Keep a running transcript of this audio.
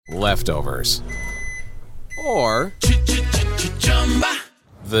leftovers, or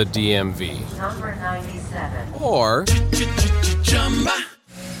the DMV, Number 97. or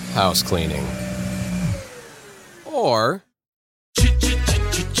house cleaning, or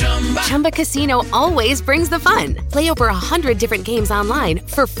Chumba Casino always brings the fun. Play over 100 different games online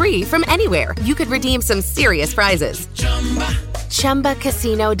for free from anywhere. You could redeem some serious prizes.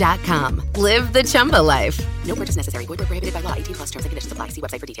 ChumbaCasino.com. Live the Chumba life. No purchase necessary. Void where prohibited by law. 18+ terms and conditions apply. See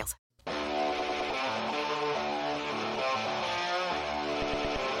website for details.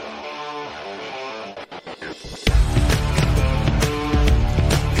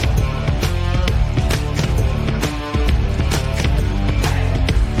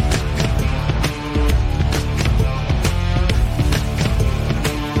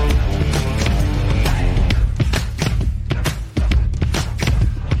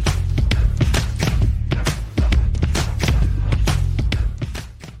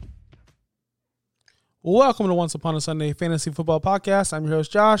 Welcome to Once Upon a Sunday Fantasy Football Podcast. I'm your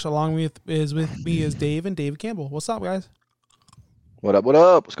host, Josh. Along with me is Dave and David Campbell. What's up, guys? What up? What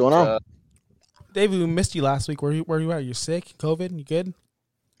up? What's going on? Dave, we missed you last week. Where you at? You sick? COVID? You good?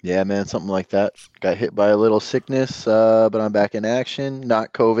 Yeah, man, something like that. Got hit by a little sickness, but I'm back in action.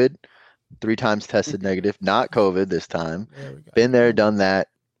 Not COVID. 3 times tested negative. Not COVID this time. There we go. Been there, done that.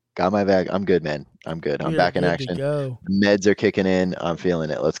 Got my bag. I'm good, man. I'm good. I'm back in action. Go. Meds are kicking in. I'm feeling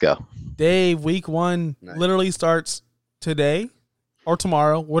it. Let's go. Dave, week 1 literally starts today or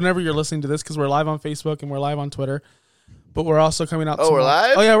tomorrow, whenever you're listening to this, because we're live on Facebook and we're live on Twitter. But we're also coming out tomorrow. We're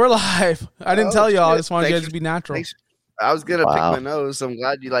live? Oh, yeah, we're live. I didn't tell y'all. I just wanted you guys to be natural. Thanks. I was going to pick my nose, so I'm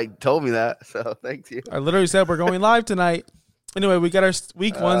glad you told me that. So thank you. I literally said we're going live tonight. Anyway, we got our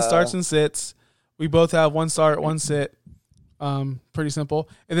week 1 starts and sits. We both have 1 start, 1 sit. Pretty simple.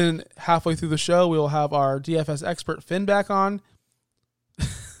 And then halfway through the show, we will have our DFS expert Finn back on.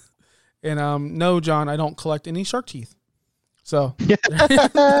 And no, John, I don't collect any shark teeth. So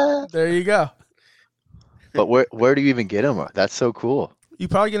there you go. But where do you even get them? That's so cool. You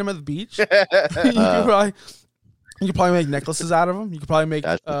probably get them at the beach. you could probably make necklaces out of them. You could probably make.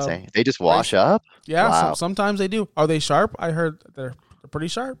 That's insane. They just wash up. Yeah, wow. Sometimes they do. Are they sharp? I heard they're pretty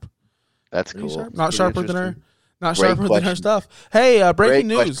sharp. That's pretty cool. Sharp. Not sharper than our. Not Great sharper question. than our stuff. Hey, breaking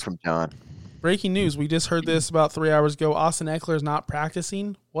Great news from John. Breaking news. We just heard this about 3 hours ago. Austin Eckler is not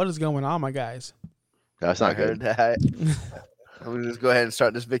practicing. What is going on, my guys? That's not I heard good. that. I'm going to just go ahead and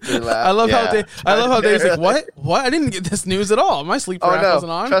start this victory lap. I love how Dave's like, what? What? I didn't get this news at all. My sleep app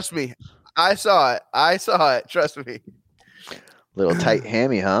wasn't on. Trust me. I saw it. Trust me. Little tight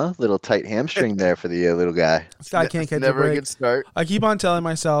hammy, huh? Little tight hamstring there for the little guy. This guy can't catch a Never a break. good start. I keep on telling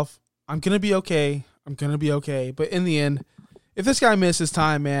myself, I'm going to be okay. I'm going to be okay. But in the end, if this guy misses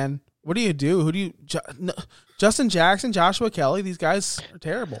time, man, what do you do? Who do you Justin Jackson, Joshua Kelly, these guys are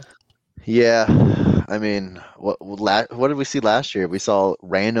terrible. Yeah. I mean, what did we see last year? We saw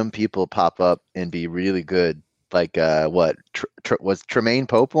random people pop up and be really good. Like, was Tremaine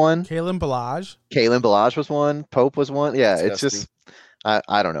Pope one? Kalen Balaj was one. Pope was one. Yeah, Disgusting. it's just,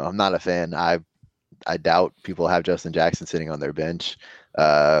 I don't know. I'm not a fan. I doubt people have Justin Jackson sitting on their bench.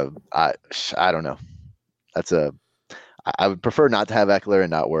 I don't know. I would prefer not to have Eckler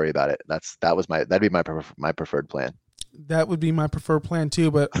and not worry about it. That'd be my preferred plan. That would be my preferred plan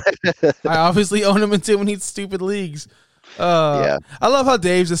too, but I obviously own him in too many stupid leagues. Yeah. I love how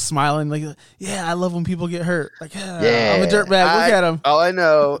Dave's just smiling like, yeah, I love when people get hurt. Like, yeah, I'm a dirtbag. Look at him. All I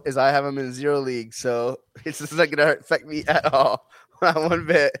know is I have him in 0 leagues, so it's just not going to affect me at all. Not one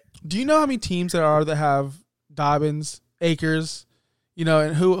bit. Do you know how many teams there are that have Dobbins, Akers,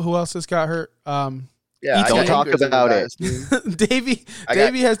 and who else just got hurt? Yeah, don't talk about it. Davey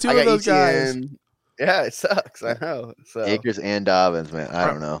has 2 of those guys. Yeah, it sucks. I know. So Akers and Dobbins, man. I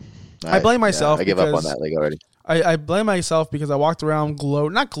don't know. I blame myself. I give up on that league already. I blame myself because I walked around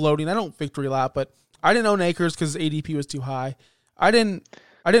not gloating. I don't victory lap, but I didn't own Akers because his ADP was too high. I didn't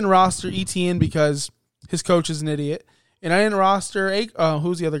roster ETN because his coach is an idiot, and I didn't roster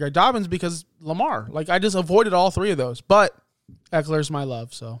who's the other guy, Dobbins, because Lamar. Like, I just avoided all 3 of those. But Eckler's my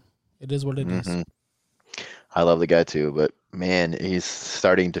love, so it is what it is. I love the guy too, but man, he's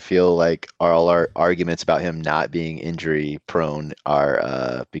starting to feel like all our arguments about him not being injury prone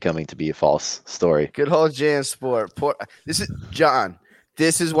are becoming to be a false story. Good old Jan Sport. This is John.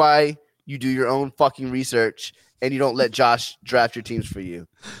 This is why you do your own fucking research and you don't let Josh draft your teams for you.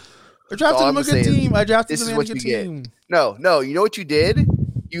 I drafted him a good team. I drafted him a good team. No. You know what you did?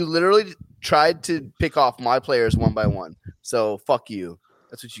 You literally tried to pick off my players one by one. So fuck you.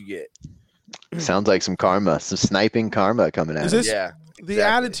 That's what you get. Sounds like some sniping karma coming out. Yeah. The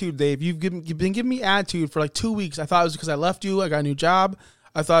attitude, Dave. You've been giving me attitude for like 2 weeks. I thought it was because I left you. I got a new job.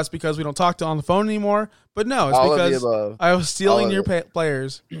 I thought it's because we don't talk on the phone anymore, but no, it's All of the because above. I was stealing All your of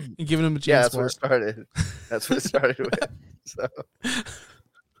players and giving them a Yeah, chance that's where it started. That's what it started with. So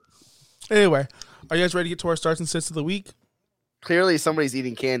Anyway, are you guys ready to get to our starts and sits of the week? clearly somebody's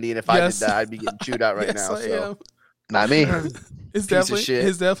eating candy, and if Yes. I did that, I'd be getting chewed out right Yes, now. I So am. Not me. It's Piece of definitely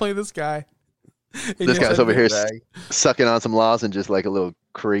shit. this guy. And This yes, guy's I over do. here bag. sucking on some lozenge just like a little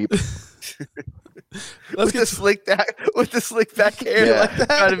creep. Let's with the get slick back, hair, Yeah. like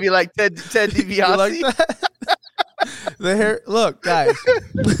trying to be like Ted DiBiase. you like that. The hair. Look, guys.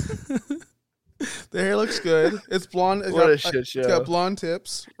 The hair looks good. It's blonde. It's What got, a shit show. It's got blonde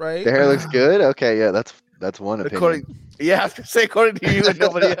tips, right? The hair looks good. Okay, yeah, that's one opinion. According, I was gonna say according to you and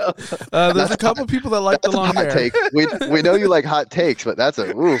nobody else. There's a couple people that like the That's a long hot hair. take. We know you like hot takes, but that's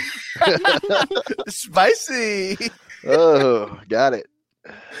a ooh. Spicy. Oh, got it.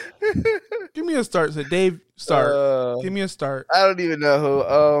 Give me a start. So Dave, start. Give me a start. I don't even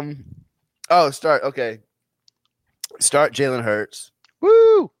know who. Start. Okay. Start Jalen Hurts.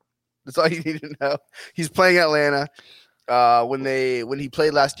 Woo! That's all you need to know. He's playing Atlanta. When he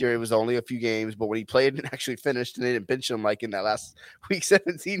played last year, it was only a few games, but when he played and actually finished, and they didn't bench him like in that last week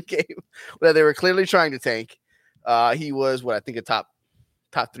 17 game, where they were clearly trying to tank. He was I think a top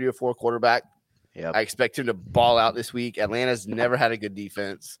 3 or 4 quarterback. Yep. I expect him to ball out this week. Atlanta's never had a good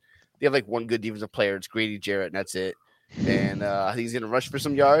defense. They have like one good defensive player. It's Grady Jarrett, and that's it. And I think he's going to rush for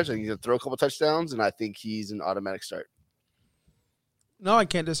some yards, and he's going to throw a couple touchdowns, and I think he's an automatic start. No, I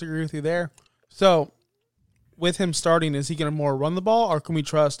can't disagree with you there. So, with him starting, is he going to more run the ball, or can we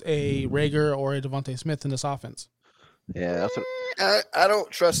trust a Rager or a Devontae Smith in this offense? Yeah, that's what. I don't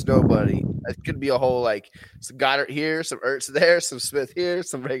trust nobody. It could be a whole like some Goddard here, some Ertz there, some Smith here,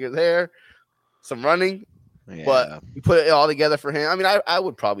 some Rager there, some running. Yeah. But you put it all together for him. I mean, I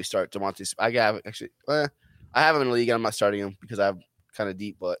would probably start Devontae. I have him in the league. I'm not starting him because I'm kind of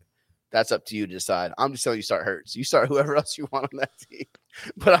deep, but that's up to you to decide. I'm just telling you, start Hurts. You start whoever else you want on that team,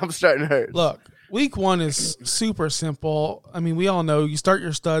 but I'm starting Hurts. Look, week 1 is super simple. I mean, we all know you start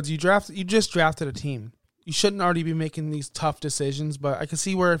your studs. You just drafted a team. You shouldn't already be making these tough decisions, but I can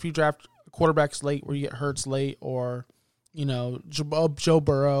see where if you draft quarterbacks late, where you get Hurts late, or Joe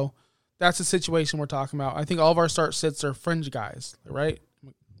Burrow. That's the situation we're talking about. I think all of our start sits are fringe guys, right?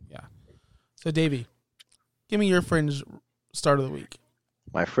 Yeah. So, Davey, give me your fringe start of the week.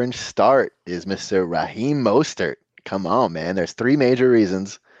 My fringe start is Mr. Raheem Mostert. Come on, man. There's 3 major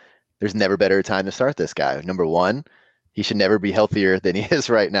reasons. There's never better time to start this guy. Number 1, he should never be healthier than he is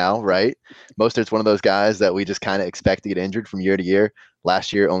right now, right? Mostert's one of those guys that we just kind of expect to get injured from year to year.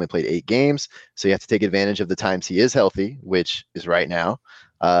 Last year only played 8 games, so you have to take advantage of the times he is healthy, which is right now.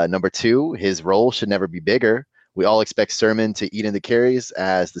 Number 2, his role should never be bigger. We all expect Sermon to eat into carries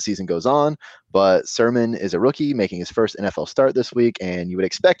as the season goes on, but Sermon is a rookie making his first NFL start this week, and you would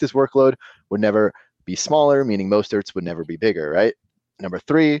expect his workload would never be smaller, meaning Mostert's would never be bigger, right? Number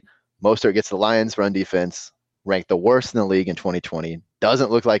 3, Mostert gets the Lions' run defense ranked the worst in the league in 2020.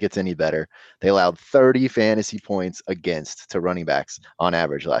 Doesn't look like it's any better. They allowed 30 fantasy points against to running backs on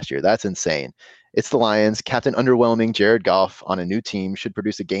average last year. That's insane. It's the Lions. Captain underwhelming Jared Goff on a new team should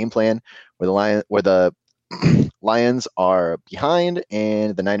produce a game plan where the Lions are behind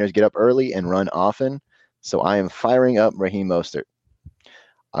and the Niners get up early and run often. So I am firing up Raheem Mostert.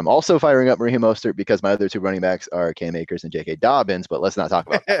 I'm also firing up Raheem Mostert because my other 2 running backs are Cam Akers and J.K. Dobbins, but let's not talk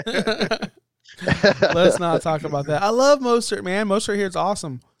about that. Let's not talk about that. I love Mostert, man. Mostert here is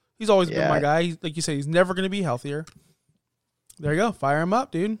awesome. He's always been Yeah. my guy. Like you said, he's never going to be healthier. There you go. Fire him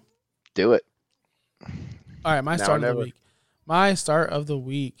up, dude. Do it. All right, my Now start or of the never. week. My start of the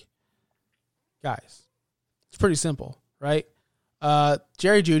week. Guys, it's pretty simple, right?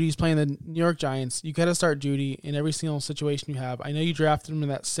 Jerry Jeudy's playing the New York Giants. You got to start Jeudy in every single situation you have. I know you drafted him in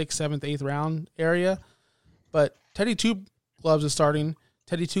that 6th, 7th, 8th round area, but Teddy Two Gloves is starting.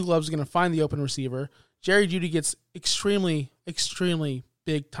 Teddy Two Gloves is going to find the open receiver. Jerry Jeudy gets extremely, extremely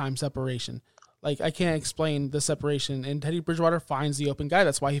big time separation. Like, I can't explain the separation. And Teddy Bridgewater finds the open guy.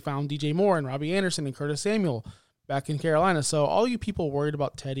 That's why he found DJ Moore and Robbie Anderson and Curtis Samuel back in Carolina. So all you people worried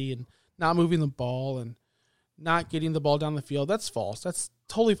about Teddy and not moving the ball and not getting the ball down the field, that's false. That's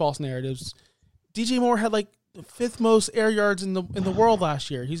totally false narratives. DJ Moore had like the 5th most air yards in the world last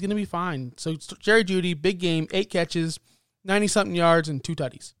year. He's going to be fine. So Jerry Jeudy, big game, 8 catches, 90-something yards, and 2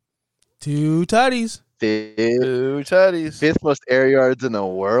 tutties. 2 tutties. 5th most air yards in the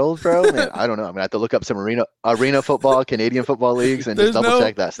world, bro. Man, I don't know. I'm gonna have to look up some arena football, Canadian football leagues, and just double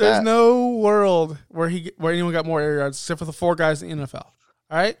check that stat. There's no world where anyone got more air yards except for the 4 guys in the NFL. All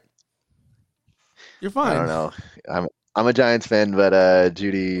right, you're fine. I don't know. I'm a Giants fan, but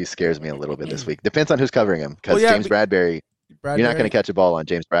Jeudy scares me a little bit this week. Depends on who's covering him, because Well, yeah, James Bradbury Bradbury. You're not going to catch a ball on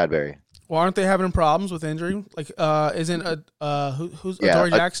James Bradbury. Well, aren't they having problems with injury? Like, isn't who's Yeah,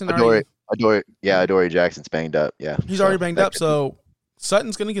 Adoree Jackson? Adoree Jackson's banged up. Yeah, He's already banged up, so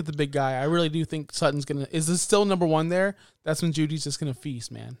Sutton's going to get the big guy. I really do think Sutton's going to – is this still number one there? That's when Judy's just going to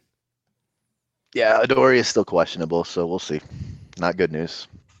feast, man. Yeah, Adoree is still questionable, so we'll see. Not good news.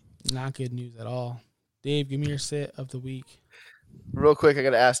 Not good news at all. Dave, give me your sit of the week. Real quick, I got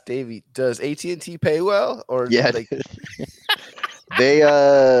to ask Davey, does AT&T pay well? Or Yeah, like, they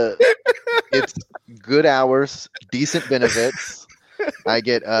it's good hours, decent benefits. I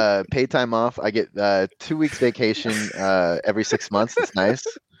get paid time off. I get 2 weeks vacation every 6 months. It's nice,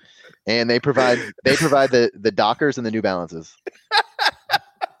 and they provide the Dockers and the New Balances.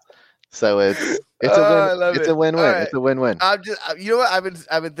 So it's a win-win. Right. It's a win-win. I'm just, you know what?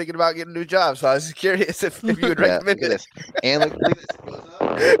 I've been thinking about getting a new job, so I was just curious if you would recommend look at it. this. And look at this.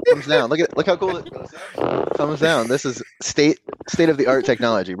 It comes down. Look how cool it comes down. This is state of the art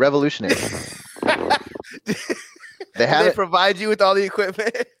technology, revolutionary. They provide you with all the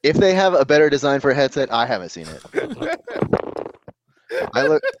equipment. If they have a better design for a headset, I haven't seen it.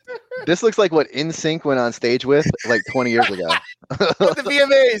 This looks like what NSYNC went on stage with like 20 years ago. At the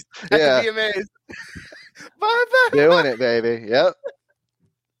VMAs. Yeah. The VMAs. Bye. Doing it, baby. Yep.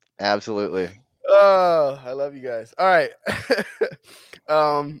 Absolutely. Oh, I love you guys. All right.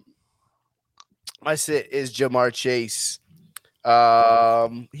 My sit is Jamar Chase.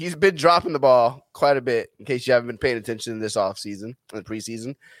 He's been dropping the ball quite a bit, in case you haven't been paying attention this offseason, in the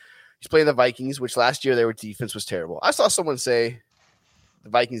preseason. He's playing the Vikings, which last year their defense was terrible. I saw someone say the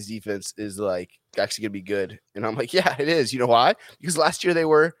Vikings defense is like actually going to be good. And I'm like, yeah, it is. You know why? Because last year they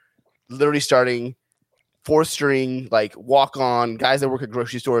were literally starting fourth string, like walk on guys that work at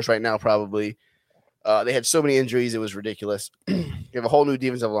grocery stores right now, probably. They had so many injuries. It was ridiculous. You have a whole new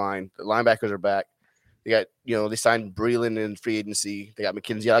defensive line. The linebackers are back. They got, they signed Breeland in free agency. They got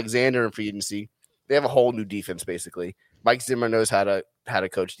Mackenzie Alexander in free agency. They have a whole new defense, basically. Mike Zimmer knows how to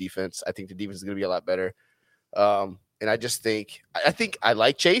coach defense. I think the defense is going to be a lot better. And I just think I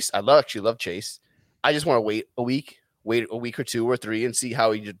like Chase. I actually love Chase. I just want to wait a week or two or three and see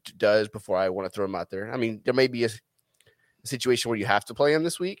how he does before I want to throw him out there. I mean, there may be a situation where you have to play him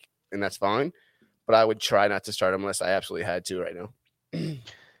this week, and that's fine. But I would try not to start him unless I absolutely had to right now.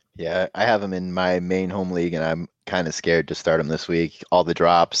 Yeah, I have him in my main home league, and I'm kind of scared to start him this week. All the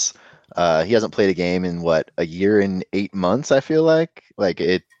drops. He hasn't played a game in a year and 8 months. I feel like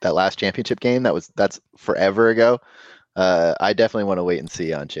that last championship game that's forever ago. I definitely want to wait and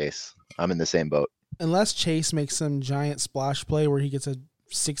see on Chase. I'm in the same boat. Unless Chase makes some giant splash play where he gets a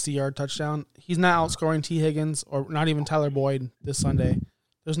 60-yard touchdown, he's not outscoring T. Higgins or not even Tyler Boyd this Sunday.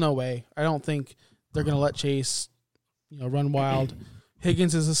 There's no way. I don't think they're going to let Chase, run wild.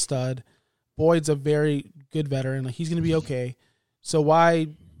 Higgins is a stud. Boyd's a very good veteran. He's going to be okay. So why? I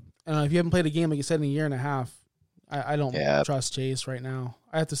don't know, if you haven't played a game like you said in a year and a half, I don't trust Chase right now.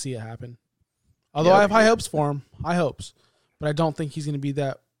 I have to see it happen. Although I have high hopes for him, but I don't think he's going to be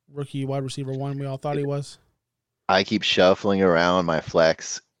that rookie wide receiver one we all thought he was. I keep shuffling around my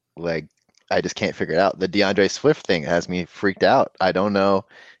flex. I just can't figure it out. The DeAndre Swift thing has me freaked out. I don't know.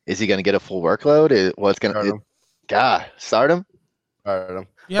 Is he going to get a full workload? What's going to start him? Start him.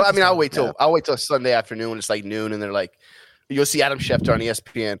 But I mean, I'll wait till Sunday afternoon when it's like noon, and they're like, you'll see Adam Schefter on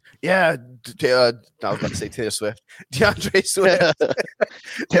ESPN. Yeah, I was about to say Taylor Swift. DeAndre Swift.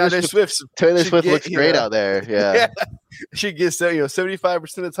 Taylor Swift looks great out there. Yeah. She gets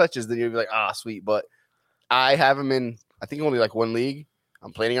 75% of touches. Then you'll be like, sweet. But I have him in, I think only like one league.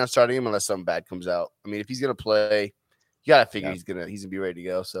 I'm planning on starting him unless something bad comes out. I mean, if he's gonna play, you gotta figure he's gonna be ready to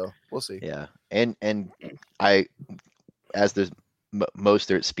go. So we'll see. Yeah, and as the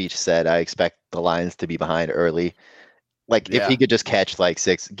Mostert speech said, I expect the Lions to be behind early. If he could just catch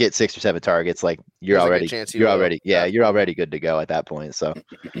get 6 or 7 targets, you're already good to go at that point. So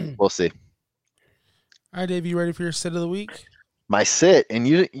we'll see. All right, Dave, you ready for your sit of the week? My sit, and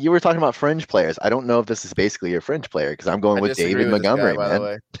you were talking about fringe players. I don't know if this is basically your fringe player because I'm going with David Montgomery,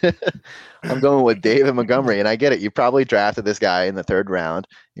 man. I'm going with David Montgomery, and I get it. You probably drafted this guy in the 3rd round,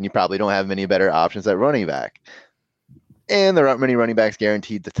 and you probably don't have many better options at running back. And there aren't many running backs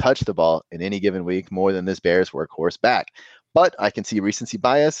guaranteed to touch the ball in any given week more than this Bears workhorse back. But I can see recency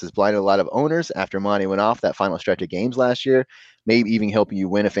bias has blinded a lot of owners after Monty went off that final stretch of games last year, maybe even helping you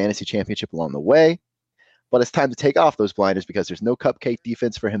win a fantasy championship along the way. But it's time to take off those blinders because there's no cupcake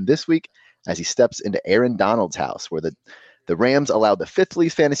defense for him this week as he steps into Aaron Donald's house, where the Rams allowed the 5th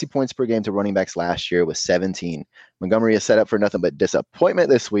least fantasy points per game to running backs last year with 17. Montgomery is set up for nothing but disappointment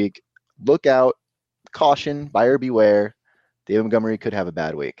this week. Look out. Caution. Buyer beware. David Montgomery could have a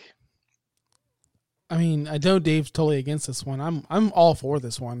bad week. I mean, I know Dave's totally against this one. I'm all for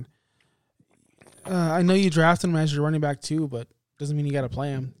this one. I know you drafted him as your running back too, but doesn't mean you got to play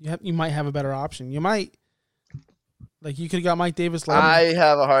him. You might have a better option. You might, like, you could have got Mike Davis later. I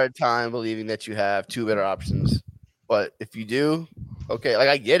have a hard time believing that you have two better options, but if you do, okay, like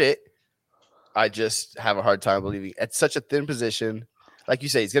I get it. I just have a hard time believing at such a thin position. Like you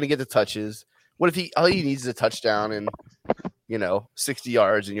say, he's going to get the touches. What if all he needs is a touchdown and 60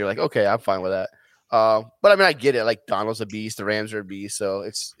 yards, and you're like, okay, I'm fine with that. But I mean, I get it. Like Donald's a beast, the Rams are a beast, so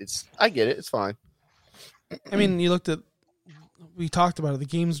it's. I get it. It's fine. I mean, we talked about it. The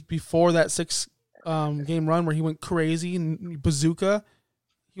games before that 6 game run where he went crazy and bazooka,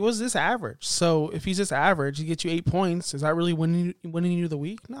 he was this average. So if he's this average, he gets you 8 points. Is that really winning you the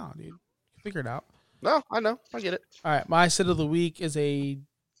week? No, dude. Figure it out. No, I know. I get it. All right, my sit of the week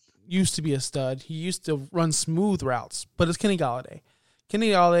used to be a stud. He used to run smooth routes, but it's Kenny Golladay. Kenny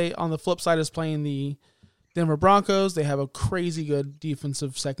Golladay, on the flip side, is playing the Denver Broncos. They have a crazy good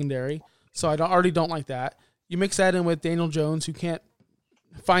defensive secondary, so I already don't like that. You mix that in with Daniel Jones, who can't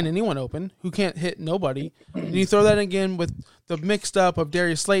find anyone open, who can't hit nobody, and you throw that again with the mixed up of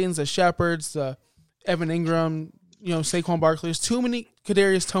Darius Slayton's, the Shepherds, the Evan Ingram, Saquon Barkley. There's too many,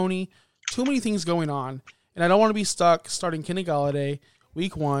 Kadarius Toney, too many things going on, and I don't want to be stuck starting Kenny Golladay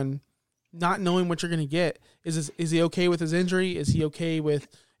week 1, not knowing what you're going to get. Is he okay with his injury? Does he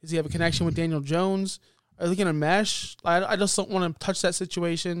have a connection with Daniel Jones? Are they going to mesh? I just don't want to touch that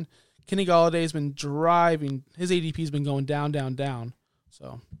situation. Kenny Golladay has been driving. His ADP has been going down, down, down.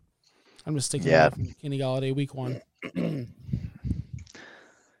 So I'm just sticking with Kenny Golladay week 1.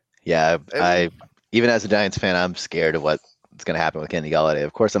 Yeah, I even as a Giants fan, I'm scared of what's going to happen with Kenny Golladay.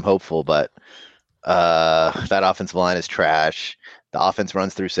 Of course, I'm hopeful, but that offensive line is trash. The offense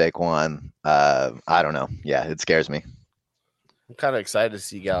runs through Saquon. I don't know. Yeah, it scares me. I'm kind of excited to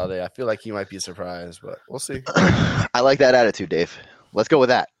see Golladay. I feel like he might be a surprise, but we'll see. I like that attitude, Dave. Let's go with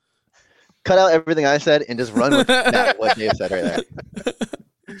that. Cut out everything I said and just run with that, what Dave said right there.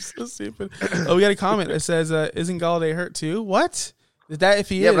 So stupid. Oh, we got a comment that says, isn't Golladay hurt too? What? Is that if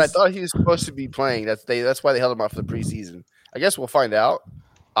he is? Yeah, but I thought he was supposed to be playing. That's why they held him off for the preseason. I guess we'll find out,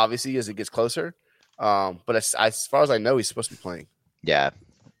 obviously, as it gets closer. But as far as I know, he's supposed to be playing. Yeah.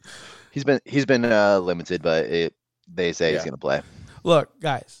 He's been limited, but they say he's going to play. Look,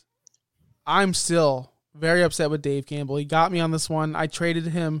 guys, I'm still very upset with Dave Campbell. He got me on this one. I traded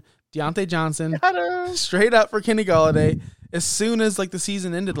him Deontay Johnson straight up for Kenny Golladay as soon as the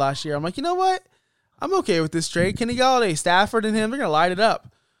season ended last year. I'm like, you know what? I'm okay with this trade. Kenny Golladay, Stafford, and him, they're gonna light it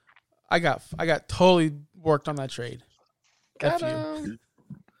up. I got totally worked on that trade. F you.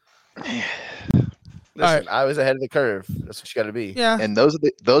 Listen, I was ahead of the curve. That's what you got to be. Yeah. And those are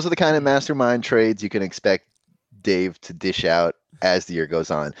the kind of mastermind trades you can expect Dave to dish out as the year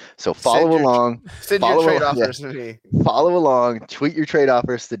goes on. So follow along. Send your trade offers to me. Follow along. Tweet your trade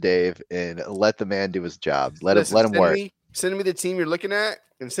offers to Dave and let the man do his job. Let him work. Send me the team you're looking at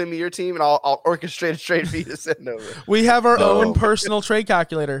and send me your team, and I'll orchestrate a trade for you to send over. We have our own personal trade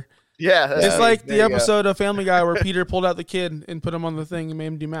calculator. Yeah. It's like the episode of Family Guy where Peter pulled out the kid and put him on the thing and made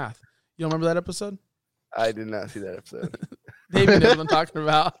him do math. You don't remember that episode? I did not see that episode. David knows what I'm talking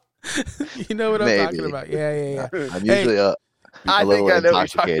about. You know what I'm talking about. Yeah. I'm usually a little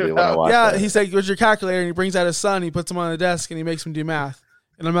intoxicated when I watch that. He said, where's your calculator? And he brings out his son. He puts him on the desk and he makes him do math.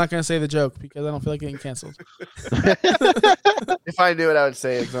 And I'm not going to say the joke because I don't feel like getting canceled. If I knew it, I would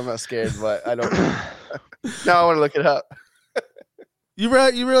say it because I'm not scared, but I don't. Now I want to look it up. You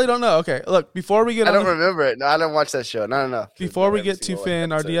really don't know? Okay, look, before we get I don't remember it. No, I don't watch that show. No. Before we get to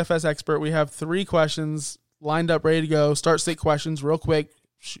Finn, our DFS expert, we have 3 questions lined up, ready to go. Start state questions real quick.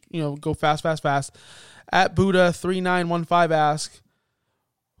 Go fast. At Buddha3915 ask,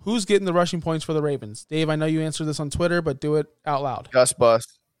 who's getting the rushing points for the Ravens? Dave, I know you answered this on Twitter, but do it out loud. Gus Bus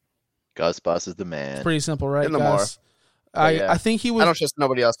is the man. It's pretty simple, right? In Lamar. Gus. I think he was. I don't trust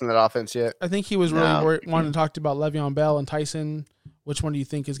nobody else in that offense yet. I think he was really wanting to talk about Le'Veon Bell and Tyson. Which one do you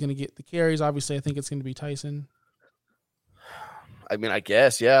think is going to get the carries? Obviously, I think it's going to be Tyson. I mean, I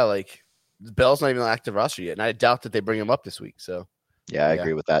guess, yeah. Bell's not even on the active roster yet, and I doubt that they bring him up this week. So, yeah, I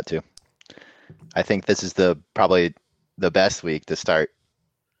agree with that too. I think this is probably the best week to start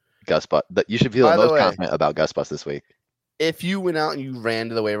Gus Bus. You should feel the most confident about Gus Bus this week. If you went out and you ran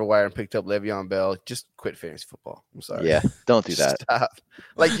to the waiver wire and picked up Le'Veon Bell, just quit fantasy football. I'm sorry. Yeah, don't do that. Stop.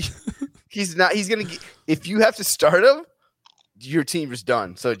 He's not. He's gonna. If you have to start him, your team is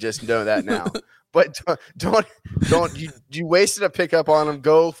done. So just know that now. But don't you wasted a pickup on him.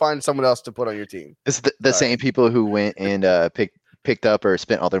 Go find someone else to put on your team. It's the same people who went and picked up or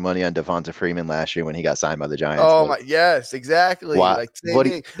spent all their money on Devonta Freeman last year when he got signed by the Giants. Oh my, yes, exactly. Why- Like what do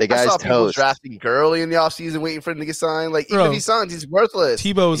same you- thing. the guy's I saw people toast. drafting Gurley in the offseason waiting for him to get signed. Like even Bro, if he signs, he's worthless.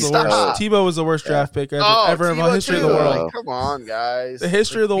 Tebow was the Stop. worst. Tebow was the worst draft pick ever in the Tebow history of the too. world. Like, come on, guys. The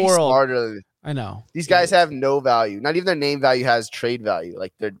history of the Be world. Smarter. I know. These guys have no value. Not even their name value has trade value.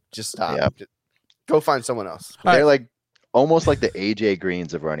 Like they're just stop. Yeah. Just go find someone else. All They're right. like almost like the AJ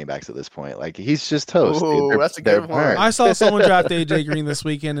Greens of running backs at this point. Like he's just toast. Ooh, They're- that's a they're good one. burned. I saw someone draft AJ Green this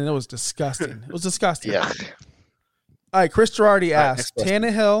weekend, and it was disgusting. It was disgusting. Yeah. All right, Chris Girardi All right, asked, next question.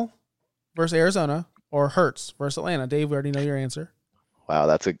 Tannehill versus Arizona or Hurts versus Atlanta? Dave, we already know your answer. Wow,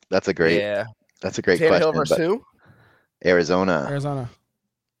 that's a great Yeah. question. Tannehill versus but who? Arizona. Arizona.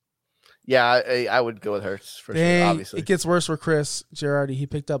 Yeah, I would go with Hurts for sure. Dang, Obviously. it gets worse for Chris Girardi. He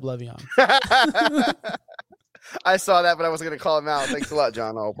picked up Le'Veon. I saw that, but I wasn't going to call him out. Thanks a lot,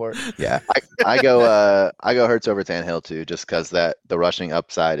 John Allport. Yeah, I go Hurts over Tannehill too, just because the rushing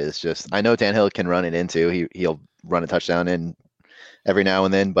upside is just. I know Tannehill can run it into. He'll run a touchdown in every now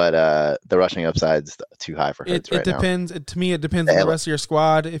and then, but the rushing upside's too high for Hurts It right now. depends. To me, it depends on the rest of your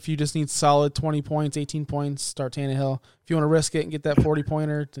squad. If you just need solid 20 points, 18 points, start Tannehill. If you want to risk it and get that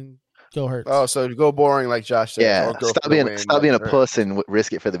 40-pointer, then go Hurts. Oh, so go boring like Josh said. Yeah, or go stop for the being win, stop being a but- puss and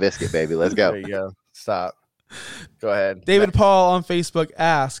risk it for the biscuit, baby. Let's go. There you go. Stop. Go ahead. David Paul on Facebook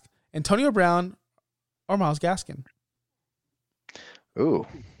asked, Antonio Brown or Myles Gaskin? Ooh,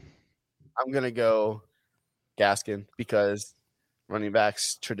 I'm gonna go Gaskin because running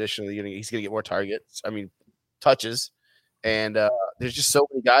backs traditionally he's gonna get more targets. I mean, touches, and there's just so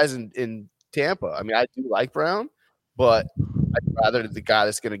many guys in Tampa. I mean, I do like Brown, but I'd rather the guy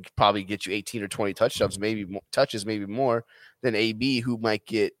that's gonna probably get you 18 or 20 touchdowns, maybe touches, maybe more than AB, who might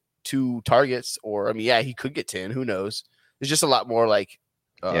get 2 targets, or I mean, yeah, he could get 10. Who knows? There's just a lot more like,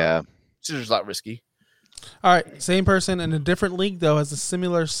 yeah. it's just a lot risky. All right, same person in a different league, though, has a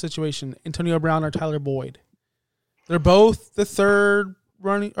similar situation. Antonio Brown or Tyler Boyd. They're both the third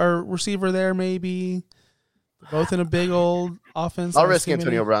running or receiver there, maybe. Both in a big old offense. I'll risk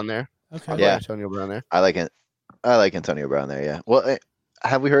Antonio Brown there. Okay. I'll Yeah. go Antonio Brown there. I like it. I like Antonio Brown there. Yeah. Well,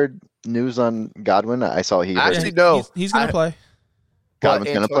 have we heard news on Godwin? I saw he. Actually, Yeah, no. He's going to play. Godwin's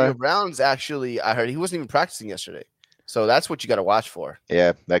But gonna Antonio play? Brown's actually, I heard he wasn't even practicing yesterday. So that's what you got to watch for.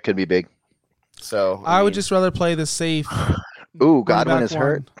 Yeah, that could be big. So I would mean, just rather play the safe. Ooh, Godwin back is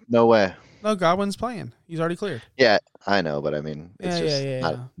hurt. one. No way. No, Godwin's playing. He's already cleared. Yeah, I know, but I mean, it's Yeah, just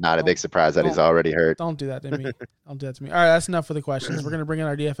yeah. not a big surprise that he's don't- already hurt. Don't do that to me. Don't do that to me. All right, that's enough for the questions. We're going to bring in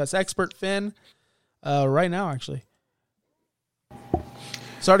our DFS expert, Finn, right now, actually.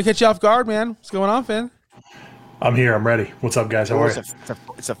 Sorry to catch you off guard, man. What's going on, Finn? I'm here. I'm ready. What's up, guys? How are you?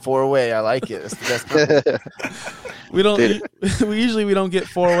 it's a 4-way. I like it. It's the best. We don't. Dude. We usually don't get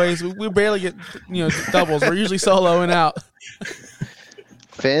 4 ways. We barely get doubles. We're usually solo and out.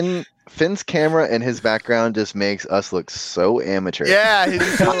 Finn's camera and his background just makes us look so amateur. Yeah.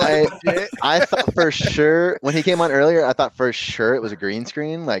 He's so like, legit. I thought for sure when he came on earlier, I thought for sure it was a green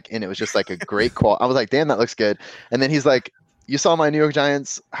screen, and it was just like a great quality. I was like, damn, that looks good. And then he's like, you saw my New York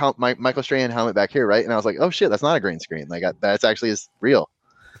Giants, Michael Strahan helmet back here, right? And I was like, oh shit, that's not a green screen. That's actually is real.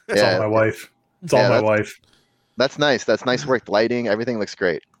 It's all my wife. It's all my wife. That's nice. That's nice work. Lighting, everything looks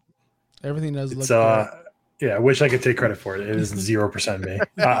great. Everything does look It's good. yeah. I wish I could take credit for it. It is 0% me.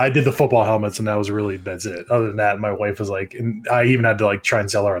 I did the football helmets, and that's it. Other than that, my wife was like, and I even had to like try and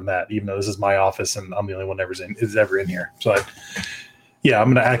sell her on that, even though this is my office and I'm the only one is ever in here. So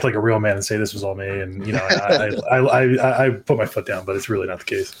I'm gonna act like a real man and say this was all me, and I put my foot down, but it's really not the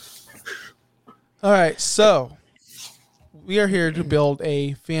case. All right, so we are here to build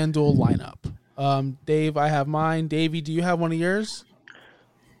a FanDuel lineup. Dave, I have mine. Davey, do you have one of yours?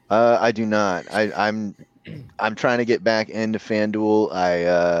 I do not. I'm trying to get back into FanDuel.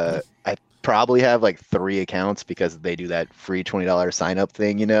 I probably have like 3 accounts because they do that free $20 sign up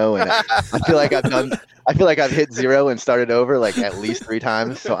thing, and I feel like I've hit 0 and started over like at least 3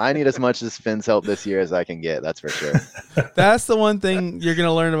 times. So I need as much as Finn's help this year as I can get. That's for sure. That's the one thing you're going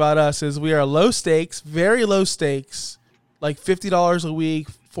to learn about us is we are low stakes, very low stakes, like $50 a week,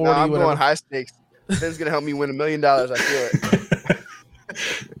 40, No, I'm whatever. going high stakes. Finn's gonna help me win $1 million. I feel it.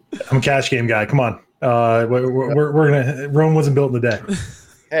 I'm a cash game guy. Come on. We're gonna. Rome wasn't built in a day.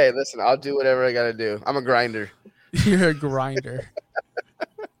 Hey, listen, I'll do whatever I gotta do. I'm a grinder. You're a grinder.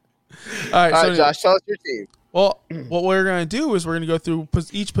 All right, All so right, Josh, tell us your team. Well, what we're going to do is we're going to go through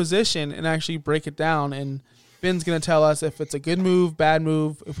each position and actually break it down. And Finn's going to tell us if it's a good move, bad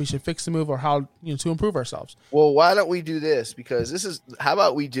move, if we should fix the move, or how to improve ourselves. Well, why don't we do this? Because how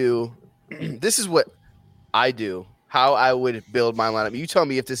about we do, this is what I do, how I would build my lineup. You tell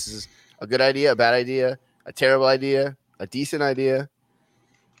me if this is a good idea, a bad idea, a terrible idea, a decent idea.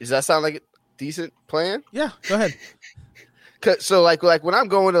 Does that sound like a decent plan? Yeah, go ahead. So like when I'm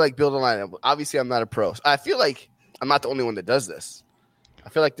going to like build a lineup, obviously I'm not a pro. I feel like I'm not the only one that does this. I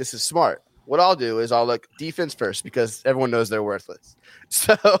feel like this is smart. What I'll do is I'll look defense first because everyone knows they're worthless.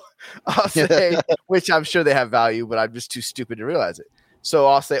 So I'll say, which I'm sure they have value, but I'm just too stupid to realize it. So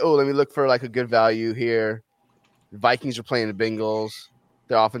I'll say, oh, let me look for like a good value here. Vikings are playing the Bengals.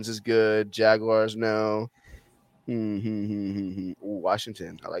 Their offense is good. Jaguars, no. Ooh,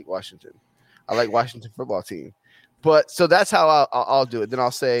 Washington. I like Washington. I like Washington football team. But so that's how I'll do it. Then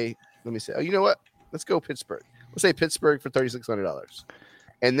I'll say, let me say, oh, you know what? Let's go Pittsburgh. Let's say Pittsburgh for $3,600.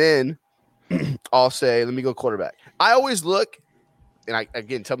 And then I'll say, let me go quarterback. I always look, and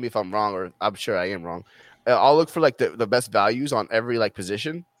again, tell me if I'm wrong, or I'm sure I am wrong. I'll look for like the best values on every like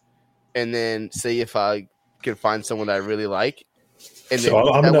position, and then see if I can find someone that I really like. And then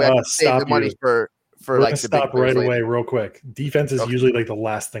So I'm going to save the money for We're like gonna the stop big right plays away, later. real quick. Defense is usually like the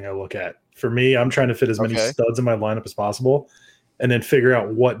last thing I look at. For me, I'm trying to fit as many Okay. studs in my lineup as possible, and then figure out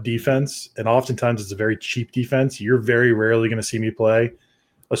what defense. And oftentimes, it's a very cheap defense. You're very rarely going to see me play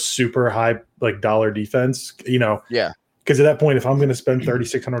a super high like dollar defense. Yeah. Because at that point, if I'm going to spend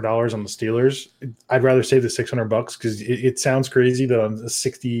 $3,600 on the Steelers, I'd rather save the $600 because it sounds crazy that on a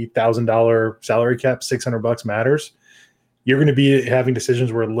 $60,000 salary cap, $600 matters. You're going to be having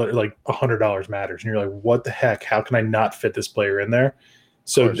decisions where like $100 matters, and you're like, "What the heck? How can I not fit this player in there?"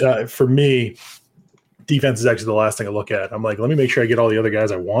 So for me, defense is actually the last thing I look at. I'm like, let me make sure I get all the other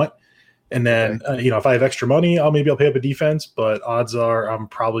guys I want, and then if I have extra money, I'll pay up a defense. But odds are I'm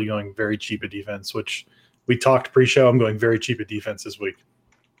probably going very cheap at defense, which we talked pre-show. I'm going very cheap at defense this week.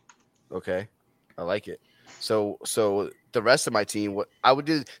 Okay, I like it. So the rest of my team, what I would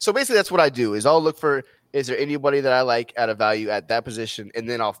do. So basically, that's what I do. Is I'll look for, is there anybody that I like at a value at that position, and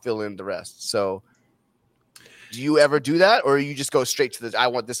then I'll fill in the rest. So, do you ever do that, or you just go straight to I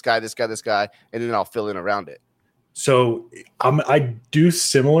want this guy, and then I'll fill in around it? So I do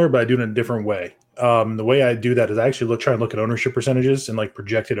similar, but I do it in a different way. The way I do that is I actually try and look at ownership percentages and like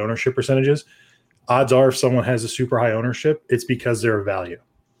projected ownership percentages. Odds are if someone has a super high ownership, it's because they're a value,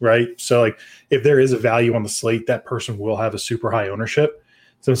 right? So like if there is a value on the slate, that person will have a super high ownership.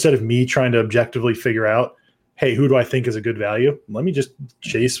 So instead of me trying to objectively figure out, hey, who do I think is a good value? Let me just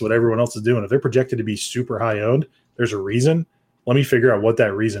chase what everyone else is doing. If they're projected to be super high owned, there's a reason. Let me figure out what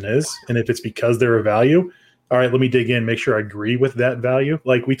that reason is. And if it's because they're a value, all right, let me dig in, make sure I agree with that value.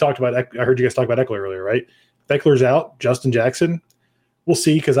 Like we talked about, I heard you guys talk about Eckler earlier, right? If Eckler's out, Justin Jackson, we'll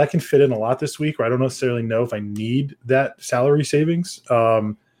see, because I can fit in a lot this week where I don't necessarily know if I need that salary savings.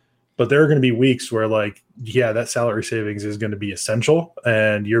 But there are going to be weeks where like, yeah, that salary savings is going to be essential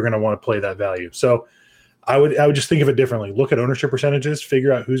and you're going to want to play that value. So I would just think of it differently. Look at ownership percentages,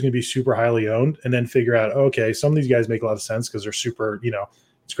 figure out who's going to be super highly owned, and then figure out, okay, some of these guys make a lot of sense because they're super,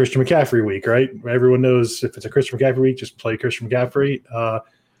 it's Christian McCaffrey week, right? Everyone knows if it's a Christian McCaffrey week, just play Christian McCaffrey. But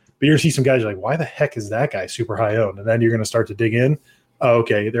you're going to see some guys, you're like, why the heck is that guy super high owned? And then you're going to start to dig in. Oh,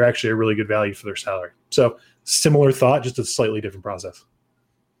 okay, they're actually a really good value for their salary. So similar thought, just a slightly different process.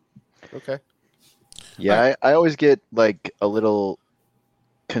 Okay. Yeah, I always get like a little,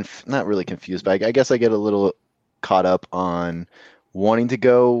 not really confused, but I guess I get a little caught up on wanting to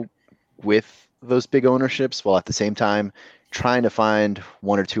go with those big ownerships while at the same time trying to find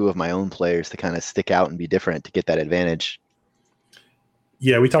one or two of my own players to kind of stick out and be different to get that advantage.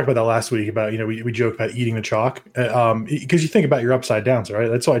 Yeah, we talked about that last week about, we joke about eating the chalk because you think about your upside downs, right?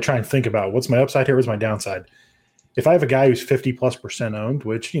 That's what I try and think about. What's my upside here? What's my downside? If I have a guy who's 50+% owned,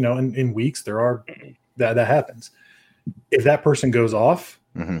 which, in weeks there are, that happens. If that person goes off,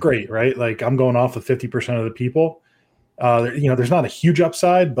 great, right? Like I'm going off with 50% of the people. There's not a huge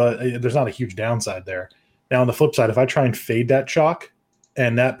upside, but there's not a huge downside there. Now on the flip side, if I try and fade that chalk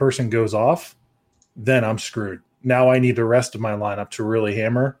and that person goes off, then I'm screwed. Now I need the rest of my lineup to really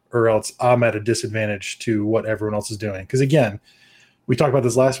hammer, or else I'm at a disadvantage to what everyone else is doing. Because again, we talked about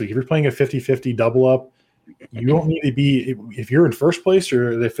this last week. If you're playing a 50-50 double up, you don't need to be, if you're in first place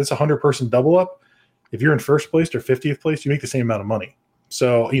or if it's a 100-person double up, if you're in first place or 50th place, you make the same amount of money.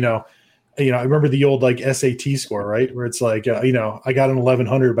 So, I remember the old like SAT score, right? Where it's like, I got an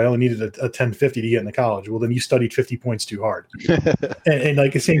 1100, but I only needed a 1050 to get into college. Well, then you studied 50 points too hard. and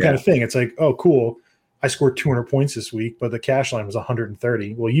like the same kind of thing. It's like, oh, cool. I scored 200 points this week, but the cash line was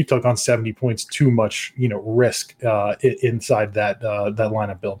 130. Well, you took on 70 points too much, risk inside that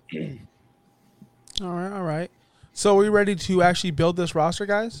lineup build. All right. So are we ready to actually build this roster,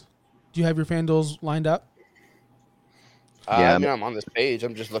 guys? Do you have your FanDuels lined up? Yeah, I'm on this page.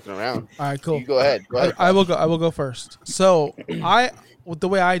 I'm just looking around. All right, cool. You go ahead. I will go first. So the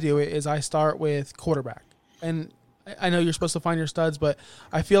way I do it is I start with quarterback, and I know you're supposed to find your studs, but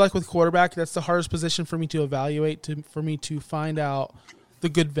I feel like with quarterback, that's the hardest position for me to evaluate, for me to find out the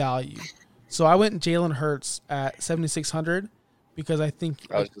good value. So I went Jalen Hurts at 7,600 because I think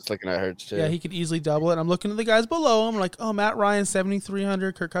I was just looking at Hurts too. yeah, he could easily double it. I'm looking at the guys below him, like, oh, Matt Ryan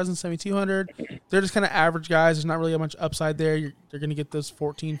 7,300, Kirk Cousins 7,200. They're just kind of average guys. There's not really much upside there. They're going to get those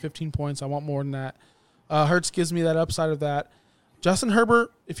 14, 15 points. I want more than that. Hurts gives me that upside of that. Justin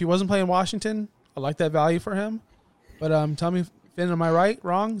Herbert, if he wasn't playing Washington, I like that value for him. But tell me, Finn, am I right,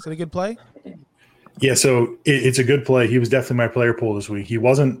 wrong? Is it a good play? Yeah, so it's a good play. He was definitely my player pool this week. He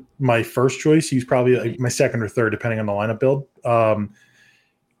wasn't my first choice. He was probably like my second or third, depending on the lineup build.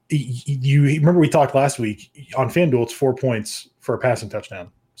 You remember we talked last week on FanDuel, it's 4 points for a passing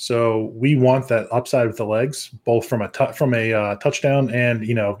touchdown. So we want that upside with the legs, both from a touchdown and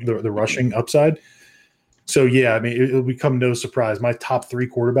the rushing upside. So yeah, I mean it'll become no surprise. My top 3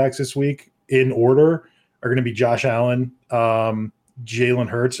 quarterbacks this week in order are going to be Josh Allen, Jalen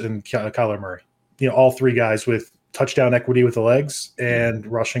Hurts, and Kyler Murray. All 3 guys with touchdown equity with the legs and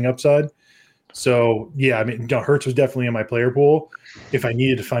rushing upside. So yeah, I mean, Hurts was definitely in my player pool. If I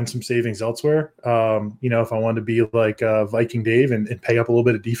needed to find some savings elsewhere, if I wanted to be like Viking Dave and pay up a little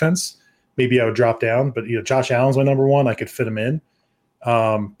bit of defense, maybe I would drop down. But Josh Allen's my number 1. I could fit him in.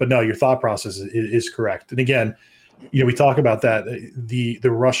 But no, your thought process is correct. And again, we talk about that the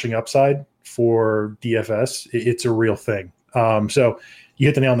rushing upside for DFS, it's a real thing. So you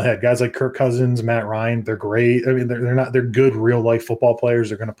hit the nail on the head. Guys like Kirk Cousins, Matt Ryan, they're great. I mean, they're good real life football players.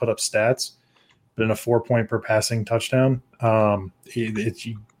 They're going to put up stats, but in a 4 point per passing touchdown,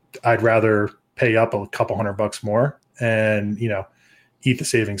 I'd rather pay up a couple $100 more and eat the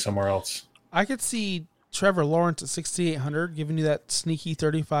savings somewhere else. I could see Trevor Lawrence at 6,800 giving you that sneaky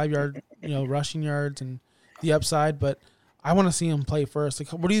 35-yard rushing yards and the upside, but I want to see him play first. Like,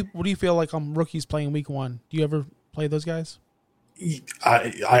 what do you feel like rookies playing week 1? Do you ever play those guys?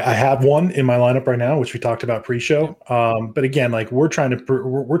 I have one in my lineup right now, which we talked about pre-show. But again, like we're trying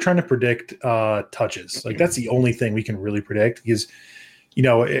to predict touches. Like that's the only thing we can really predict because,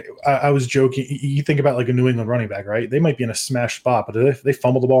 I was joking. You think about like a New England running back, right? They might be in a smash spot, but if they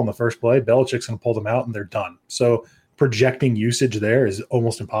fumble the ball in the first play, Belichick's going to pull them out and they're done. So projecting usage there is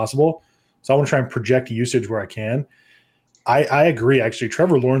almost impossible. So I want to try and project usage where I can. I agree. Actually,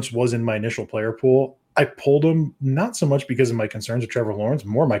 Trevor Lawrence was in my initial player pool. I pulled him not so much because of my concerns with Trevor Lawrence,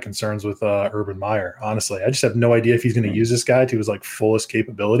 more my concerns with Urban Meyer. Honestly, I just have no idea if he's going to use this guy to his like fullest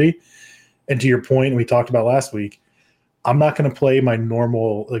capability. And to your point, we talked about last week, I'm not going to play my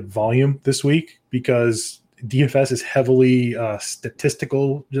normal like volume this week because DFS is heavily statistic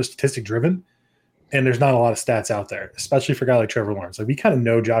driven, and there's not a lot of stats out there, especially for a guy like Trevor Lawrence. Like we kind of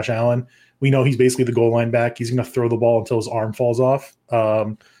know Josh Allen. We know he's basically the goal line back. He's going to throw the ball until his arm falls off.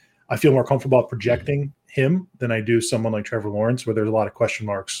 I feel more comfortable projecting him than I do someone like Trevor Lawrence, where there's a lot of question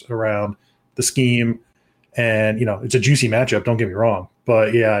marks around the scheme. And, it's a juicy matchup, don't get me wrong.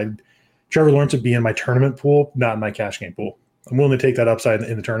 But, yeah, Trevor Lawrence would be in my tournament pool, not in my cash game pool. I'm willing to take that upside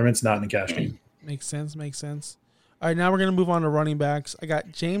in the tournaments, not in the cash game. Makes sense. All right, now we're going to move on to running backs. I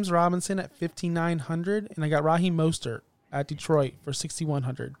got James Robinson at 5,900, and I got Raheem Mostert at Detroit for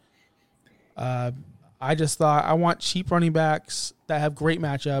 6,100. I just thought I want cheap running backs that have great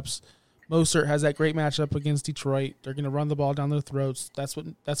matchups. Mostert has that great matchup against Detroit. They're going to run the ball down their throats. That's what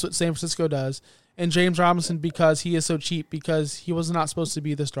San Francisco does. And James Robinson, because he is so cheap, because he was not supposed to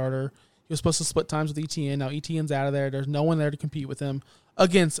be the starter. He was supposed to split times with ETN. Now ETN's out of there. There's no one there to compete with him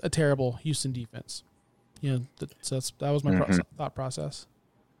against a terrible Houston defense. So that was my thought process.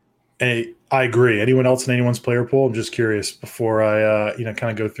 Hey, I agree. Anyone else in anyone's player pool? I'm just curious before I,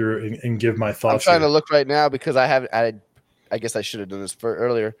 kind of go through and give my thoughts. I'm trying to look right now because I guess I should have done this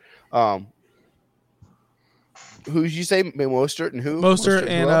earlier. Who did you say? Mostert and who? Mostert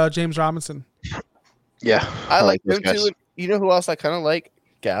and James Robinson. Yeah, I like them too. You know who else I kind of like?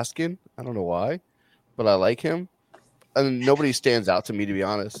 Gaskin. I don't know why, but I like him. And nobody stands out to me, to be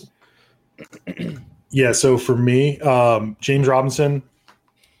honest. Yeah. So for me, James Robinson.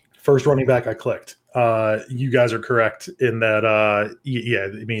 First running back I clicked. You guys are correct in that, I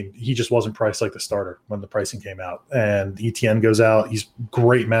mean, he just wasn't priced like the starter when the pricing came out. And ETN goes out. He's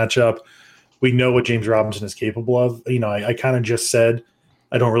great matchup. We know what James Robinson is capable of. I kind of just said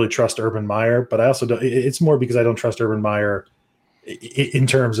I don't really trust Urban Meyer, but I also don't. It's more because I don't trust Urban Meyer in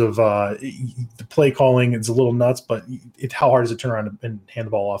terms of the play calling. It's a little nuts, but how hard is it to turn around and hand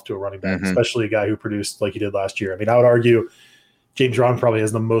the ball off to a running back, especially a guy who produced like he did last year? I mean, I would argue James Robinson probably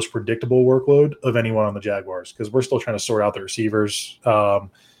has the most predictable workload of anyone on the Jaguars because we're still trying to sort out the receivers. I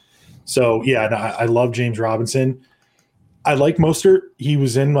love James Robinson. I like Mostert. He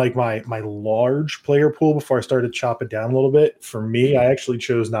was in like my large player pool before I started to chop it down a little bit. For me, I actually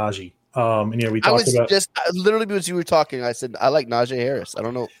chose Najee. And we I talked was about just literally because you were talking, I said I like Najee Harris. I